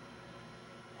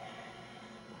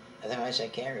 Otherwise, I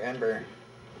can't remember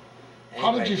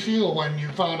How did you feel when you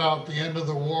found out the end of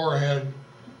the war had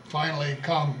finally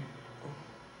come?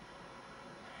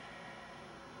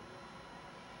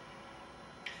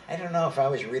 I don't know if I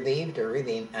was relieved or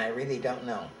I really don't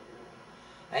know.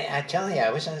 I tell you,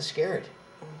 I wasn't scared.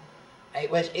 I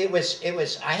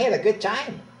had a good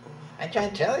time. I try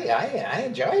to tell you, I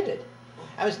enjoyed it.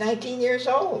 I was 19 years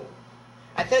old.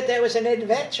 I thought that was an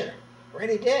adventure.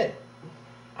 Really did.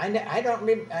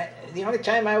 The only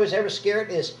time I was ever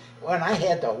scared is when I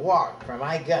had to walk from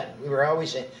my gun. We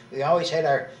always had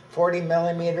our 40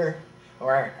 millimeter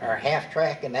or our half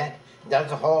track, and that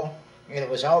dug a hole. And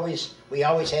we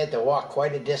always had to walk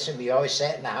quite a distance. We always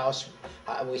sat in the house.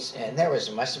 And there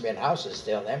must have been houses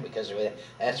still then, because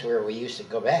that's where we used to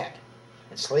go back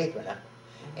and sleep in them.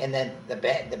 And then the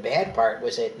bad part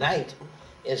was at night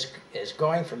is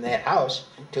going from that house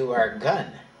to our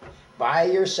gun by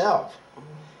yourself.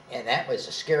 And that was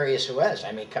the scariest it was.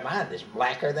 I mean, come on, it's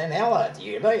blacker than hell out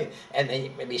you know. And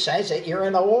then besides that, you're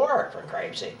in a war, for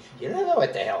Christ's sake. You don't know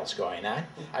what the hell's going on.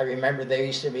 I remember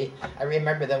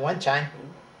that one time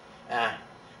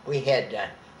we had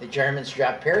the Germans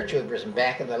drop paratroopers in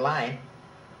back of the line.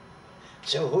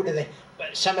 So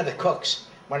some of the cooks,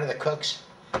 one of the cooks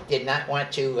did not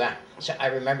want to, so I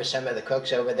remember some of the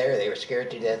cooks over there, they were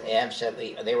scared to death,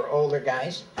 absolutely. They were older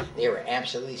guys, they were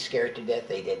absolutely scared to death.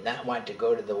 They did not want to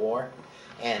go to the war.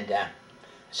 And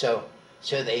so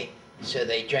they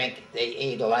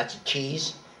ate lots of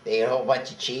cheese. They ate a whole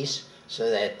bunch of cheese, so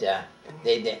that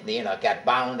they got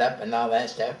bound up and all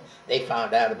that stuff. They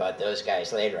found out about those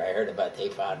guys later. I heard about they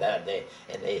found out they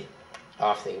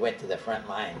went to the front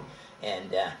line,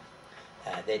 and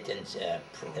they didn't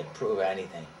prove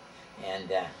anything.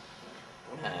 And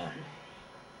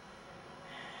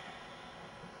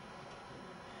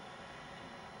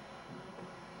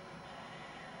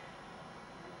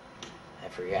I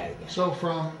forgot again. So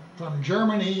from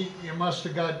Germany, you must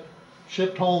have got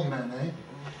shipped home then, eh?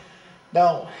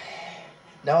 No,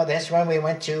 that's when we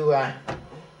went to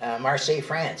Marseille,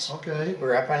 France. Okay. We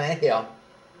were up on that hill,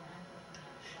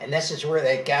 and this is where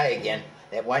that guy again,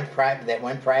 that one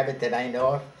private that I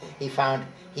know of, he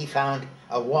found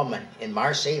a woman in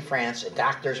Marseille, France, a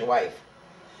doctor's wife.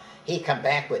 He come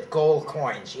back with gold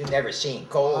coins. You've never seen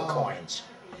gold coins.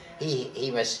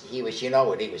 He was, you know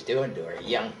what he was doing to her,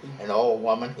 an old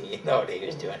woman, you know what he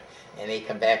was doing. And he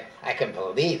come back, I couldn't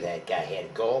believe that guy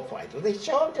had gold coins. Well, they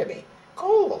showed to me,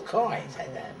 gold coins. I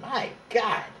thought, my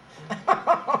God.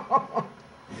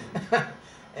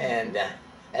 And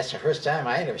that's the first time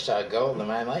I ever saw gold in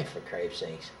my life, for Christ's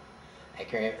sakes. I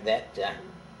can remember that,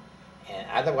 and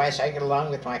otherwise I get along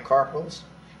with my corporals,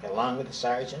 get along with the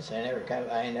sergeants. I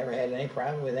never had any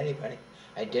problem with anybody.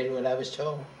 I did what I was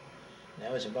told.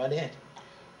 That was about it.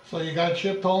 So you got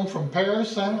shipped home from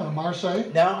Paris then, or Marseille?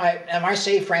 No,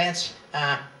 Marseille, France.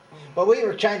 But we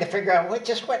were trying to figure out what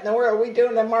in the world are we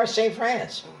doing in Marseille,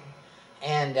 France?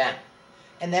 And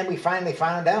then we finally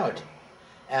found out.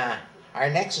 Our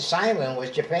next assignment was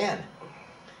Japan.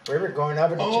 We were going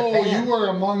over to Japan. Oh, you were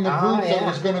among the group that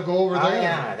was going to go over there. Oh,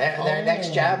 yeah. Their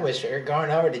next job was we were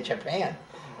going over to Japan.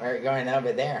 We were going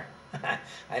over there.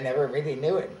 I never really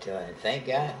knew it until, thank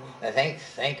God. Thank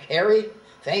Harry.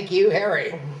 Thank you,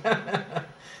 Harry.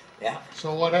 Yeah.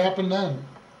 So what happened then?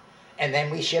 And then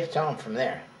we shipped home from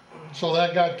there. So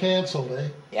that got canceled, eh?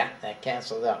 Yeah, that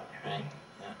canceled out, right?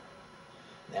 Yeah.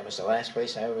 That was the last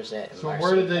place I was at. So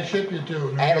where did they ship you to?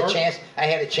 New I York?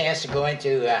 had a chance to go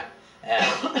into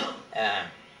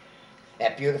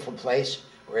that beautiful place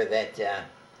where that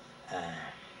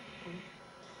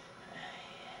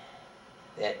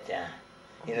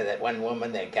that one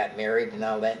woman that got married and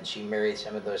all that, and she married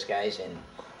some of those guys in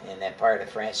that part of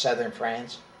France, southern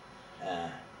France.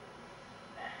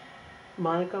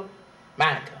 Monaco?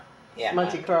 Monaco. Yeah,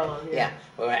 Monte Carlo, yeah. Yeah,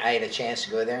 well, I had a chance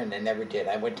to go there, and I never did.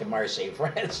 I went to Marseille,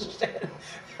 France instead.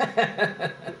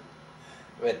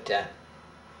 But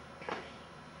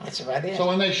that's about it. So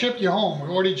when they shipped you home,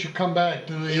 where did you come back?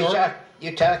 To New York?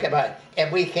 You talk about,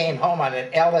 and we came home on an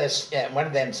LS, one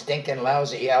of them stinking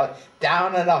lousy,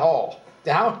 down in a hole.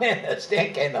 Down in a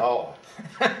stinking hole.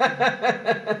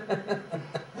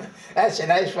 That's a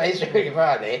nice place to be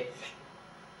from, eh?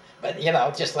 But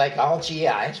just like all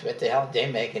GIs, what the hell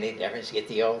didn't make any difference. Get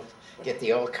the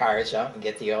old cards out and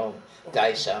get the old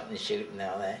dice out and shoot and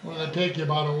all that. Well, it'd take you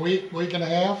about a week and a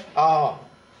half? Oh.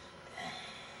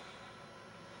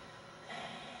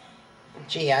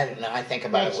 Gee, I don't know. I think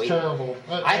about That's a week. Terrible.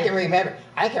 I can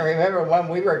remember when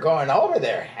we were going over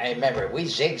there. I remember we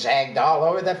zigzagged all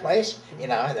over the place.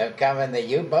 They're coming the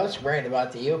U-boats, worrying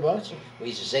about the U-boats.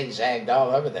 We zigzagged all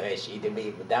over the place. You'd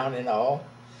be down in the hole.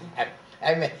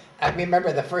 I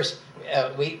remember the first,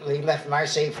 we left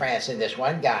Marseille, France, and this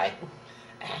one guy,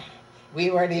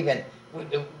 we weren't even,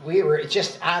 we were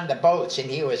just on the boats and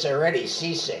he was already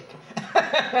seasick.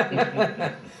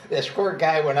 This poor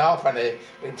guy went off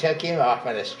we took him off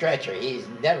on a stretcher. He's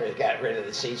never got rid of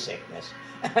the seasickness.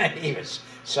 He was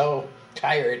so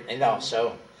tired and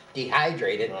also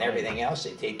dehydrated and everything else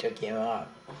that they took him off.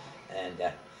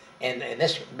 And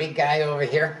this big guy over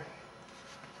here,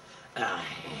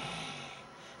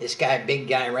 this guy, big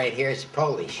guy right here, is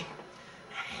Polish.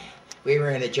 We were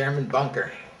in a German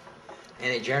bunker.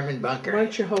 In a German bunker. Why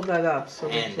don't you hold that up so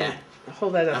we can,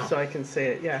 hold that up so I can say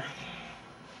it, yeah.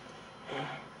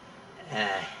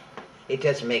 It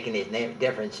doesn't make any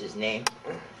difference, his name.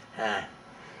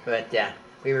 But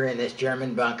we were in this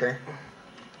German bunker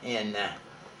in,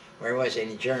 where was it,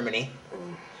 in Germany.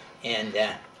 And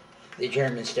the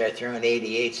Germans started throwing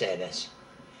 88s at us.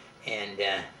 And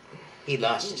he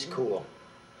lost his cool.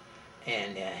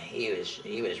 And he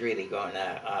was really going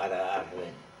out of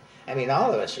it. I mean,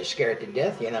 all of us are scared to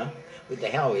death, you know. What the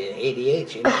hell, we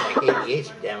 88s, you know, like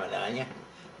 88s are down on you.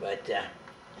 But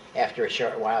after a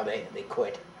short while, they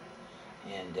quit.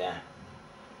 And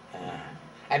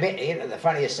I mean, you know, the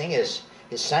funniest thing is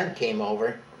his son came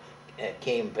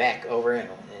back over and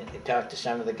talked to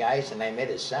some of the guys, and I met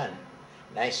his son.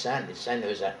 Nice son. His son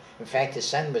was in fact, his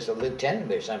son was a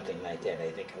lieutenant or something like that,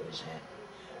 I think it was.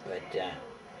 But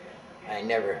I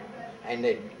never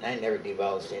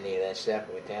divulged any of that stuff.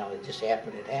 What the hell? It just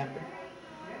happened. It happened.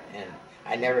 And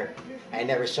I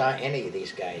never saw any of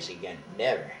these guys again.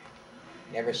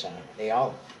 Never saw them. They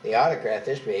autographed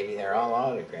this baby. They're all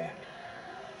autographed.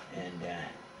 And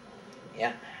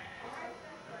yeah,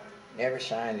 never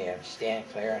saw any of them. Stan,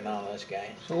 Claire, and all those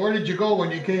guys. So where did you go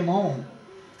when you came home?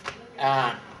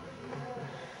 I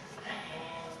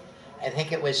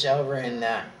think it was over in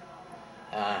the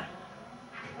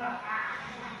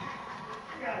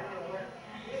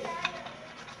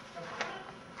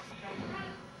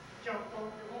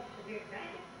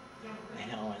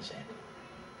hell was it?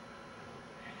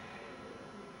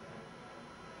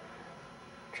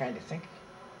 Trying to think.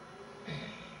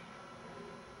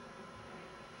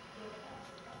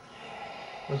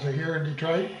 Was it here in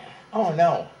Detroit? Oh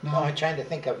no, No. I'm trying to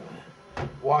think of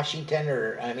Washington,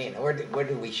 or I mean, where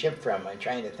did we ship from? I'm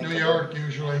trying to think. New York,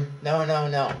 usually. No.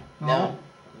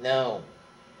 No?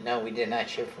 No, we did not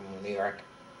ship from New York.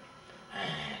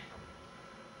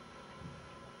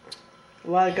 A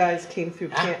lot of guys came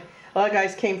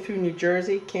through New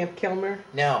Jersey, Camp Kilmer.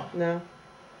 No. No?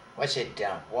 Was it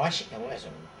Washington? Where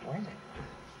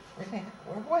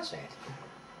was that?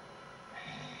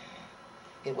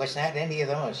 It was not any of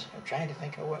those. I'm trying to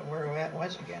think of where that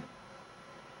was again.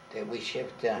 That we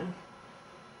shipped. I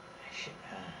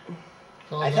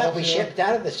thought we shipped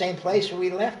out of the same place where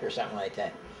we left or something like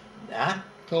that. Huh?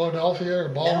 Philadelphia or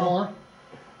Baltimore?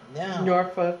 No.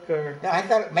 Norfolk or... No, I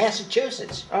thought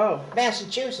Massachusetts. Oh.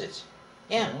 Massachusetts.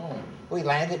 Yeah. Oh. We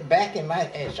landed back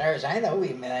as far as I know,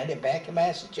 we landed back in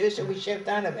Massachusetts. We shipped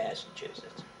out of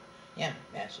Massachusetts. Yeah,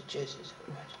 Massachusetts.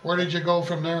 Where did you go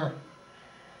from there?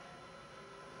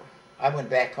 I went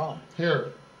back home.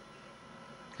 Here.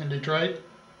 In Detroit?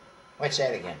 What's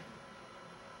that again?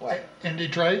 What? In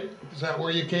Detroit? Is that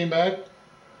where you came back?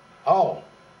 Oh,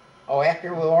 after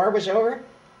the war was over?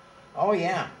 Oh,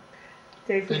 yeah.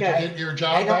 Dave, Did you get your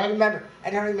job back? I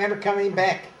don't remember coming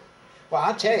back. Well,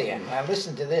 I'll tell you. Now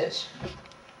listen to this.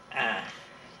 I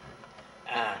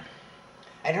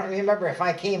don't remember if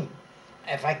I came.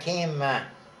 I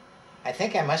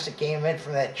think I must have came in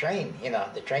from that train. You know,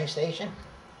 the train station.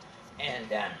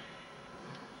 And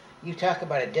you talk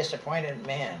about a disappointed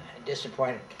man, a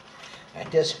disappointed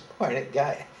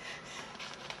guy.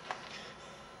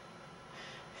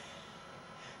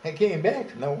 I came back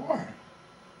from the war.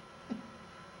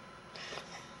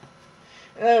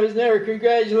 And I was never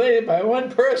congratulated by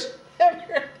one person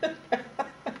ever.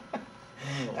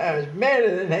 I was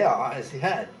madder than hell. I was,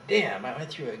 God damn, I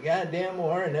went through a goddamn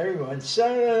war and everyone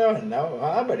said,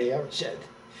 nobody ever said,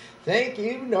 thank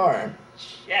you, Norm.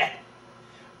 Shit.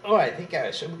 Oh, I think I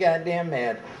was so goddamn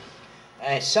mad.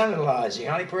 My son-in-law is the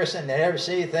only person that ever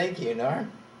said thank you,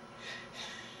 Norm.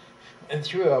 Went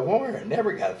through a war and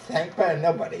never got thanked by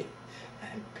nobody.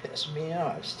 It pissed me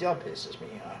off. Still pisses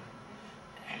me off.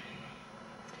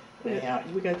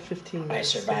 We got 15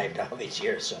 minutes. I survived all these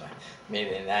years, so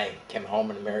maybe then I came home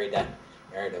and married a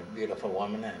beautiful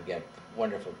woman. I've got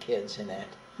wonderful kids in that.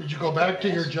 Did you go back to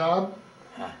your job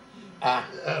at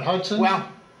Hudson? Well,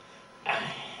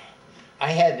 I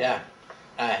had,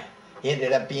 he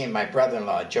ended up being my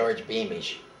brother-in-law, George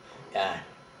Beamish.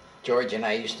 George and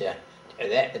I used to,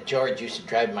 George used to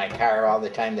drive my car all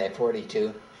the time, that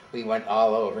 42. we went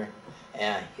all over,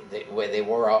 and they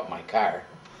wore out my car,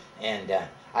 and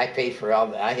I paid for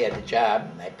I had the job,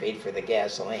 and I paid for the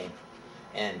gasoline,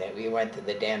 and we went to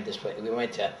the damn display. We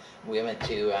went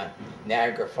to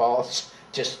Niagara Falls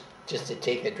just to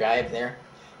take a drive there,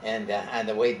 and on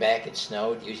the way back it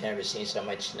snowed. You've never seen so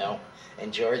much snow,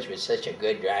 and George was such a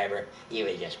good driver. He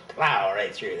would just plow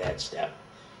right through that stuff.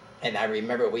 And I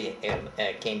remember we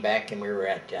came back and we were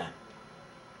at the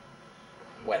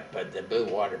Blue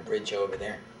Water Bridge over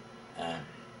there.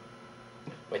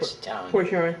 What's the town? Port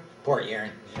Huron. Port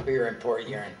Huron. We were in Port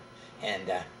Huron,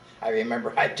 and I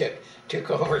remember I took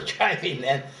over driving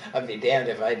then. I'd be damned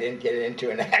if I didn't get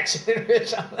into an accident or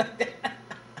something like that.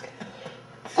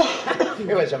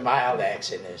 It was a mild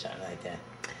accident or something like that.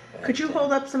 But, Could you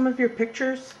hold up some of your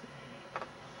pictures?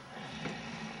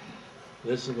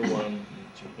 This is the one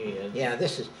that you had. Yeah,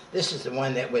 this is the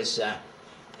one that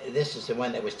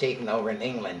was taken over in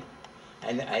England,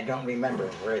 and I don't remember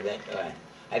where that.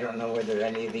 I don't know whether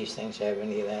any of these things have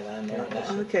any of that on there.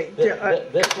 Okay.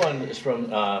 This one is from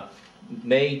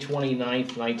May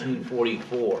 29th,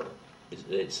 1944.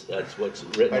 That's what's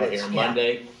written But on here,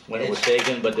 Monday, when it was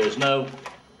taken, but there's no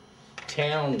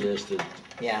town listed.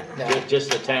 Yeah, no. Just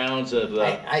the towns of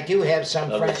I do have some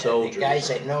of the friends, soldiers. guys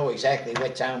that know exactly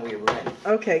what town we were in.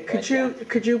 Okay. But,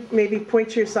 Could you maybe point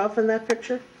to yourself in that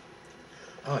picture?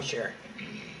 Oh, sure.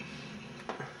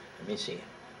 Let me see.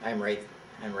 I'm right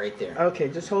there. Okay.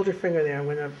 Just hold your finger there. I'm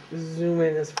gonna zoom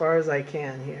in as far as I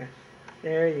can here.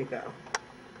 There you go.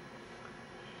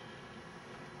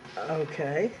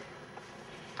 Okay.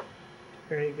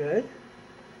 Very good.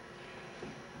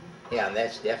 Yeah, and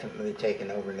that's definitely taken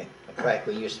over. In fact,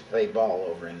 we used to play ball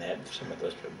over in that. Some of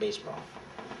those baseball,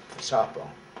 softball.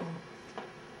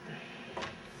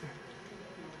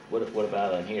 What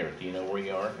about on here? Do you know where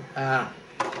you are?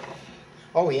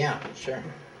 Oh yeah, sure.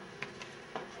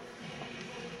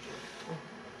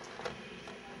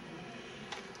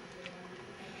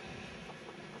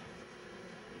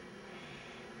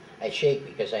 I shake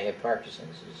because I have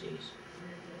Parkinson's disease.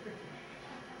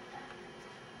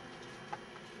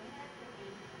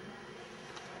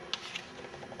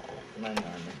 Come on,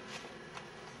 Norman.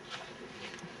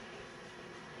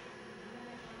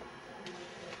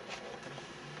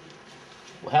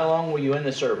 Well, how long were you in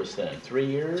the service then? 3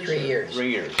 years? 3 years.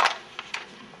 3 years.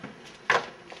 That's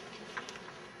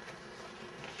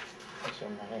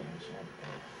on my hands, yeah.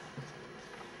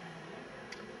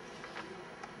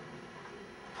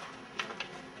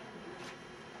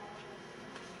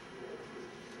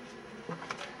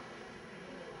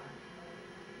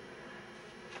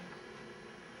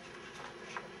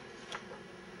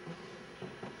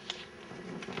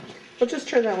 Well, just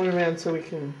turn that one around so we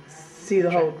can see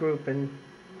the whole group and.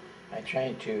 I'm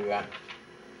trying to, well,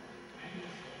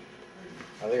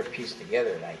 they're pieced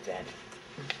together like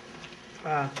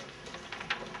that.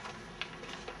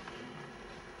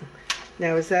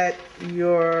 Now, is that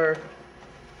your?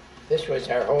 This was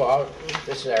our whole out.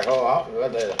 This is our whole out. Well,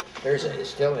 there's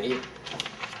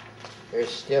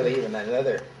still even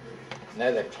another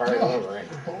part over in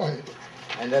Boy,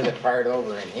 another part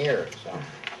over in here. So,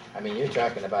 I mean, you're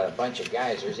talking about a bunch of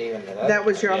guys. There's even another. That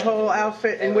was your Yeah. whole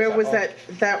outfit, and where was that?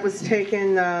 That was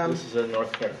taken. This is in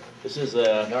North Carolina. This is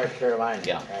North Carolina.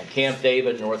 yeah, Right. Camp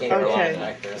David, North Camp David. Carolina.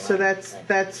 Okay, Carolina. so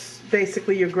that's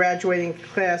basically your graduating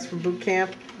class from boot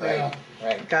camp. Right.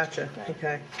 Right. Gotcha. Right.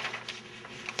 Okay.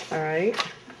 All right.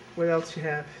 What else you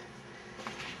have?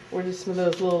 What are some of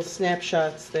those little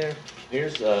snapshots there?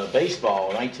 Here's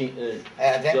baseball, That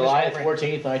July was over,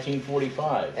 14th,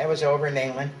 1945. That was over in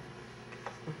England.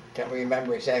 Don't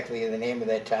remember exactly the name of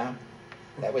that town.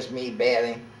 That was me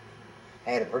batting.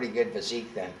 I had a pretty good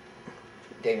physique then.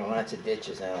 Digging lots of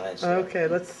ditches and all that stuff. Okay,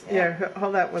 let's Yeah.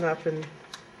 hold that one up and.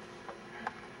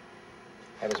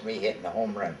 That was me hitting the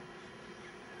home run.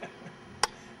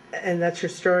 And that's your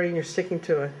story, and you're sticking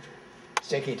to it.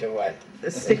 Sticking to what?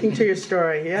 Sticking to your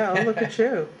story. Yeah, oh, look at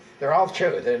you. They're all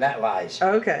true. They're not lies.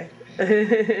 Okay. Well,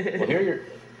 here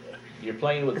you're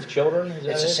playing with children. Is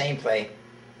that It's it? the same play.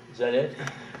 Is that it?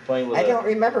 Playing with. I don't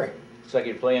remember. It's like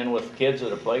you're playing with kids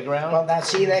at a playground. Well, now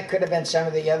see, that could have been some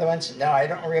of the other ones. No, I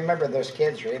don't remember those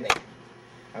kids really.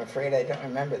 I'm afraid I don't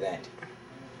remember that.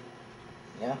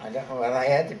 No, I don't. Well, I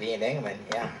had to be in England.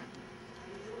 Yeah.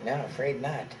 No, afraid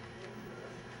not.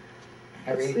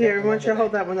 I really don't Here, why don't remember you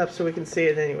hold that. that one up so we can see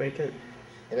it anyway? There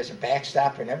was a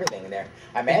backstop and everything there.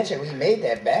 I imagine we made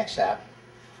that backstop.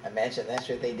 I imagine that's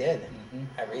what they did.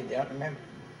 I really don't remember.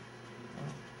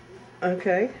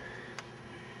 Okay.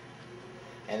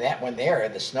 And that one there,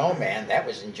 the snowman, that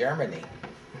was in Germany.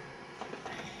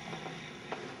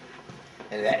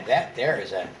 And that there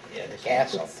is the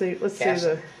castle. Let's see. Let's see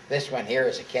Castle. This one here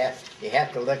is a cat. You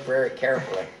have to look very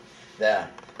carefully. The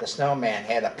snowman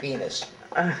had a penis.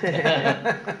 Let's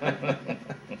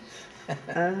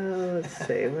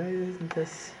see. Why isn't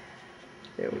this?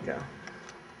 There we go.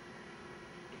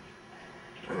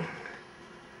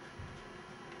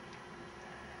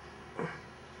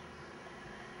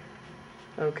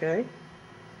 Okay.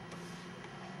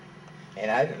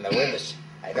 And I don't know where this.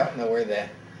 I don't know where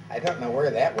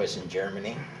that was in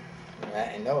Germany.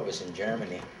 I know it was in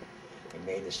Germany. They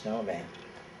made the snowman.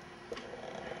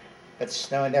 But the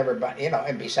snow never,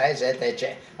 and besides that,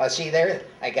 see there,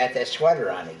 I got that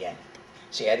sweater on again.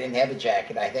 See, I didn't have a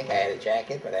jacket. I think I had a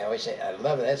jacket, but I always say, I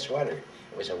love that sweater.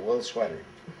 It was a wool sweater.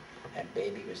 That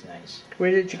baby was nice.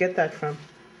 Where did you get that from?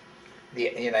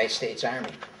 The United States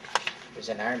Army. It was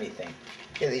an Army thing.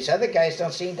 Yeah, these other guys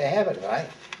don't seem to have it. I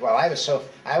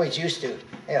was used to,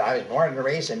 I was born and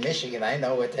raised in Michigan. I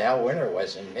know what the hell winter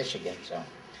was in Michigan, so.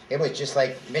 It was just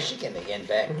like Michigan again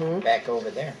back over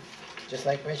there. Just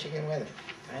like Michigan weather,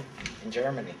 right? In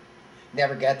Germany.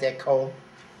 Never got that cold.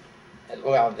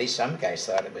 Well, at least some guys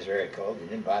thought it was very cold. It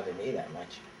didn't bother me that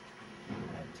much.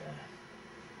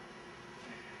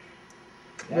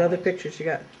 But, What other pictures you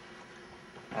got?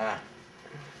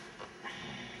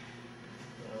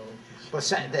 Well,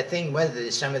 the thing was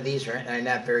that some of these are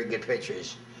not very good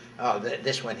pictures. Oh,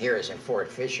 this one here is in Fort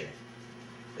Fisher.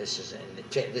 This is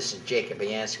Jacob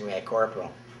Yansky, my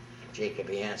corporal, Jacob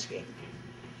Yansky,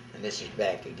 and this is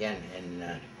back again.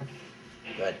 And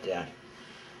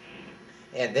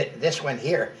this one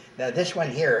here. Now this one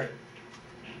here,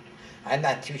 I'm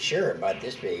not too sure about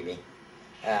this baby.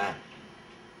 I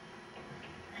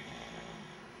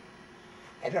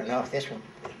don't know if this one.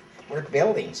 We're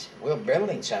building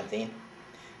something.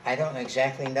 I don't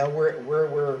exactly know where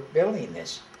we're building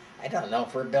this. I don't know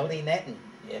if we're building that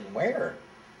and where.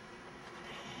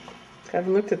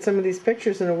 Haven't looked at some of these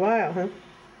pictures in a while, huh?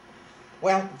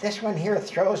 Well, this one here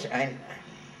throws.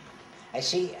 I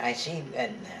see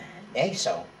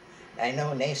Naso. I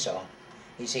know Naso.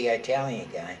 He's the Italian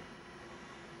guy.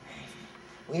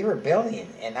 We were building,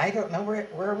 and I don't know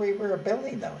where we were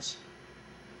building those.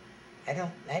 I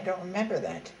don't remember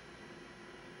that.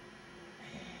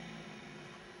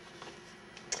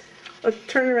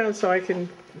 Turn around so I can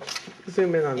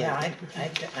zoom in on Yeah, that.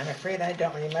 I'm afraid I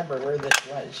don't remember where this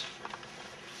was.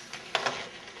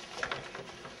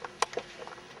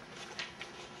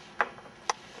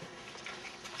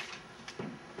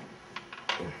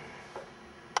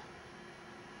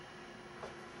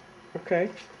 Okay.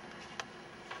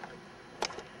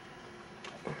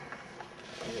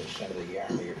 These are some of the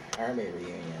army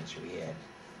reunions we had.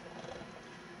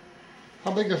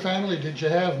 How big a family did you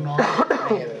have, Norm? I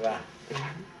have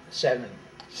 7.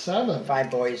 7? 5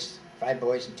 boys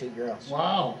and 2 girls.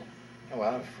 Wow.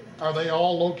 Well, Are they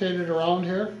all located around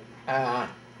here? I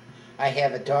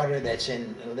have a daughter that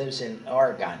lives in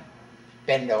Oregon,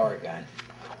 Bend, Oregon,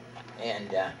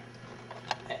 and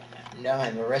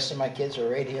and the rest of my kids are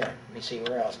right here. Let me see,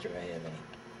 where else do I have any?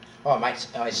 Oh, my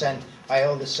son, my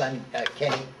oldest son,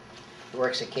 Kenny, he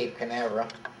works at Cape Canaveral,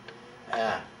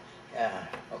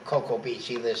 Cocoa Beach.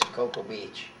 He lives in Cocoa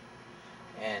Beach,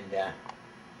 and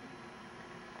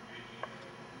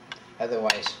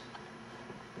otherwise,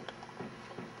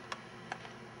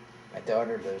 my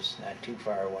daughter lives not too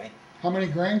far away. How many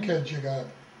grandkids you got?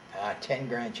 10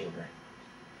 grandchildren.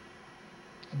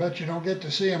 I bet you don't get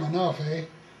to see them enough, eh?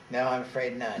 No, I'm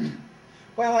afraid not.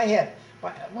 Well, I have.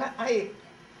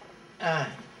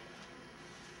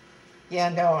 Yeah,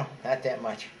 no, not that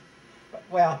much. But,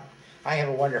 well, I have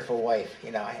a wonderful wife,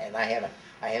 and I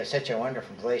have such a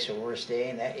wonderful place where we're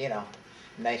staying. That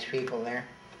nice people there.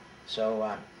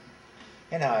 So,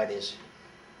 you know how it is.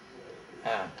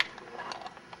 I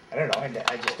don't know.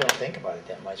 I just don't think about it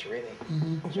that much, really.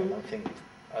 So I don't think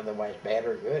otherwise bad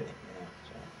or good.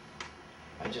 So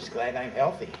I'm just glad I'm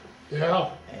healthy.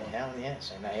 Yeah. And hell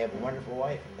yes, and I have a wonderful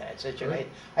wife, and that's such a nice.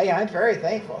 I'm very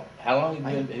thankful. How long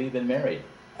have you been married?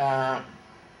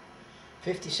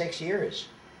 56 years,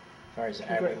 as far as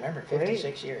I remember.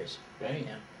 56 years. Great.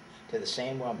 Yeah, to the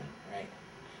same woman, right?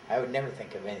 I would never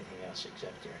think of anything else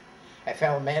except her. I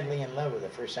fell madly in love with her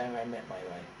the first time I met my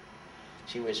wife.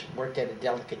 She worked at a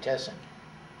delicatessen.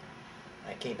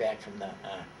 I came back from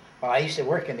I used to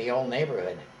work in the old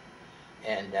neighborhood,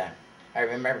 and I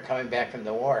remember coming back from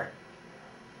the war.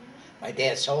 My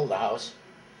dad sold the house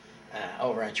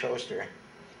over on Troster,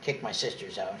 kicked my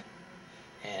sisters out,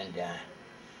 and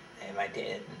my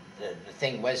dad. The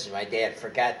thing was, my dad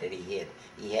forgot that he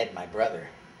had my brother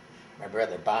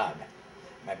Bob.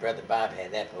 My brother Bob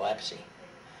had epilepsy,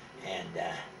 and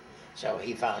so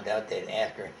he found out that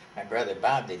after my brother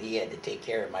Bob that he had to take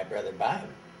care of my brother Bob,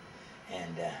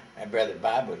 And my brother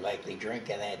Bob would likely drink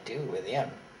in that too with him.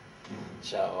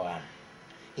 So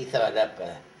he thought up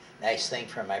a nice thing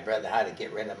for my brother, how to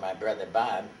get rid of my brother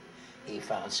Bob. He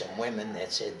found some women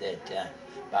that said that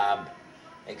Bob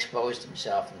exposed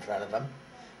himself in front of them.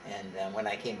 And when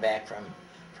I came back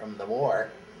from the war,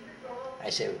 I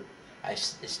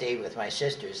stayed with my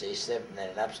sisters. They slept in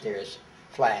an upstairs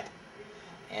flat,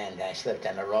 and I slept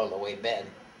on a rollaway bed.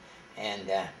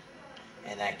 And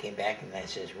I came back and I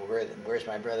says, well, where's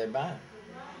my brother Bob?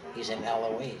 He's in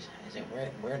Eloise. I said,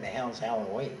 where in the hell's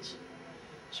Eloise?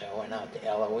 So I went out to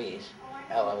Eloise.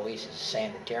 Eloise is a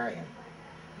sanitarium.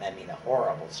 I mean, a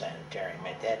horrible sanitarium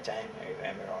at that time.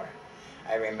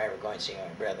 I remember going to see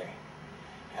my brother.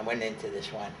 I went into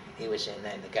this one. He was in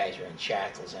there, and the guys were in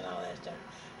shackles and all that stuff.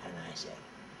 And I said,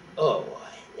 oh,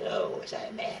 was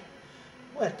I mad?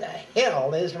 What the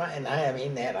hell is my, and I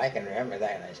mean that, I can remember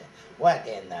that. And I said, what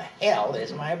in the hell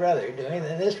is my brother doing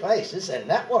in this place? This is a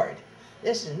nut ward.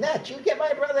 This is nuts. You get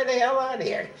my brother the hell out of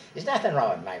here. There's nothing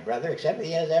wrong with my brother except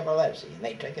he has epilepsy. And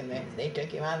they took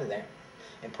him out of there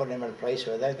and put him in a place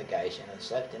with other guys, you know,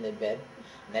 slept in the bed.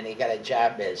 And then he got a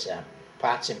job as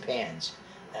pots and pans.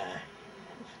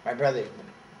 My brother,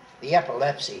 the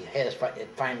epilepsy, it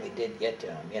finally did get to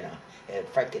him, you know. It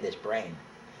affected his brain.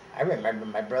 I remember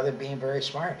my brother being very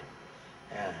smart.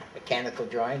 Mechanical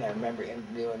drawing, I remember him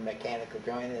doing mechanical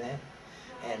drawing and that.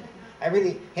 And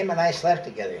him and I slept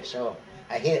together, so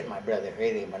I hated my brother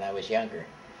really when I was younger.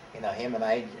 You know, him and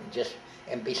I just,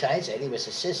 and besides that, he was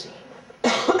a sissy.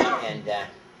 And,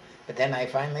 but then I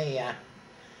finally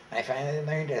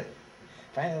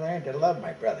learned to love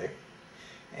my brother.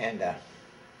 And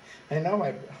I know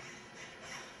my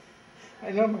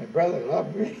brother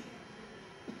loved me.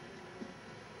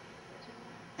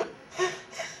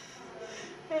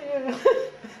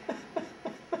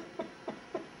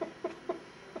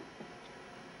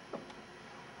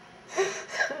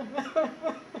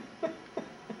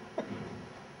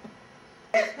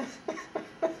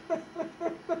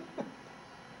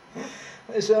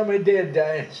 I saw my dad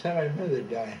die, I saw my mother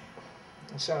die,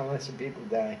 I saw lots of people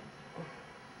die.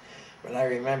 But I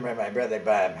remember my brother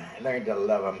Bob. I learned to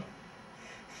love him.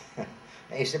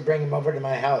 I used to bring him over to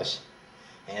my house.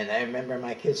 And I remember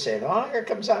my kids saying, oh, here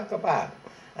comes Uncle Bob.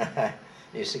 I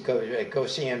used to go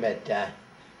see him at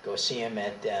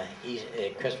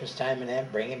Christmas time and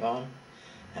that, bring him home.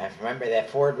 I remember that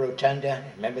Ford Rotunda.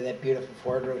 Remember that beautiful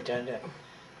Ford Rotunda?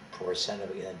 Poor son of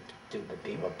a stupid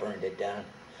people burned it down.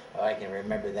 Oh, I can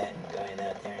remember that and going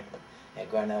out there. And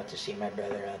going out to see my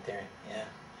brother out there, yeah.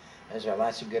 Those are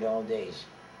lots of good old days.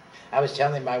 I was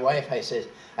telling my wife, I said,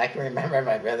 I can remember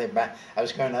my brother Bob. I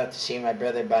was going out to see my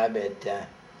brother Bob at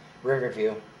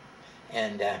Riverview,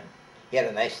 and he had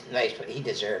a nice, he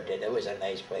deserved it. It was a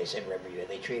nice place in Riverview.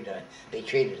 They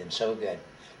treated him so good.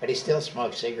 But he still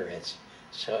smoked cigarettes.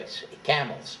 So it's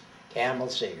Camel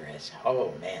cigarettes.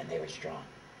 Oh man, they were strong.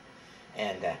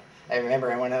 And I remember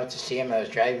I went out to see him. I was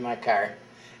driving my car,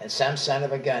 and some son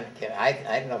of a gun came. I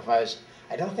don't know if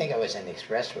I don't think I was on the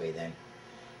expressway then.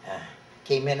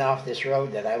 Came in off this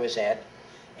road that I was at,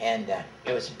 and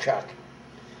it was a truck.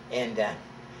 And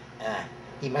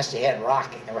he must have had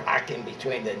rock in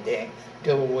between the dang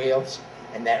double wheels,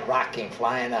 and that rock came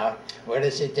flying out. What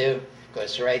does it do?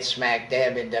 Goes right smack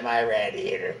dab into my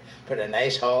radiator. Put a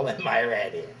nice hole in my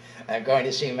radiator. I'm going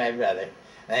to see my brother.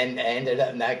 And I ended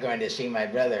up not going to see my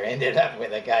brother. Ended up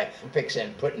with a guy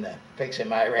fixing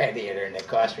my radiator, and it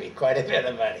cost me quite a bit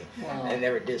of money. Wow. I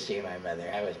never did see my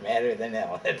mother. I was madder than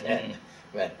hell at that.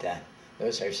 But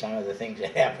those are some of the things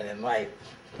that happen in life.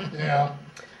 Yeah.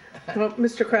 Well,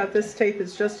 Mr. Kraut, this tape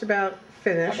is just about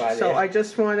finished, so I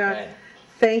just want to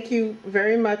thank you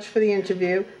very much for the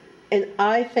interview, and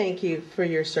I thank you for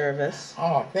your service.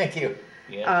 Oh, thank you.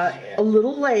 A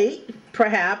little late,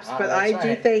 perhaps, but I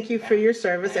do thank you for your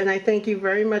service, and I thank you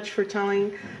very much for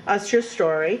telling us your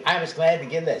story. I was glad to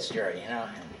give that story, you know.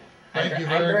 Thank you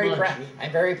very much.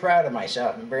 I'm very proud of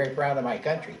myself. I'm very proud of my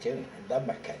country, too. I love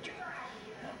my country.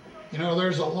 You know,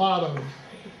 there's a lot of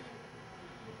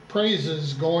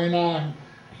praises going on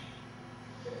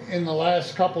in the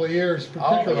last couple of years,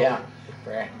 particularly,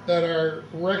 that are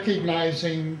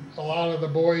recognizing a lot of the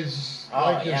boys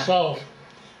like yourself,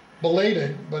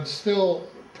 belated, but still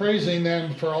praising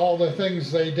them for all the things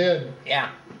they did. Yeah.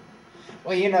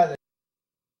 Well, you know,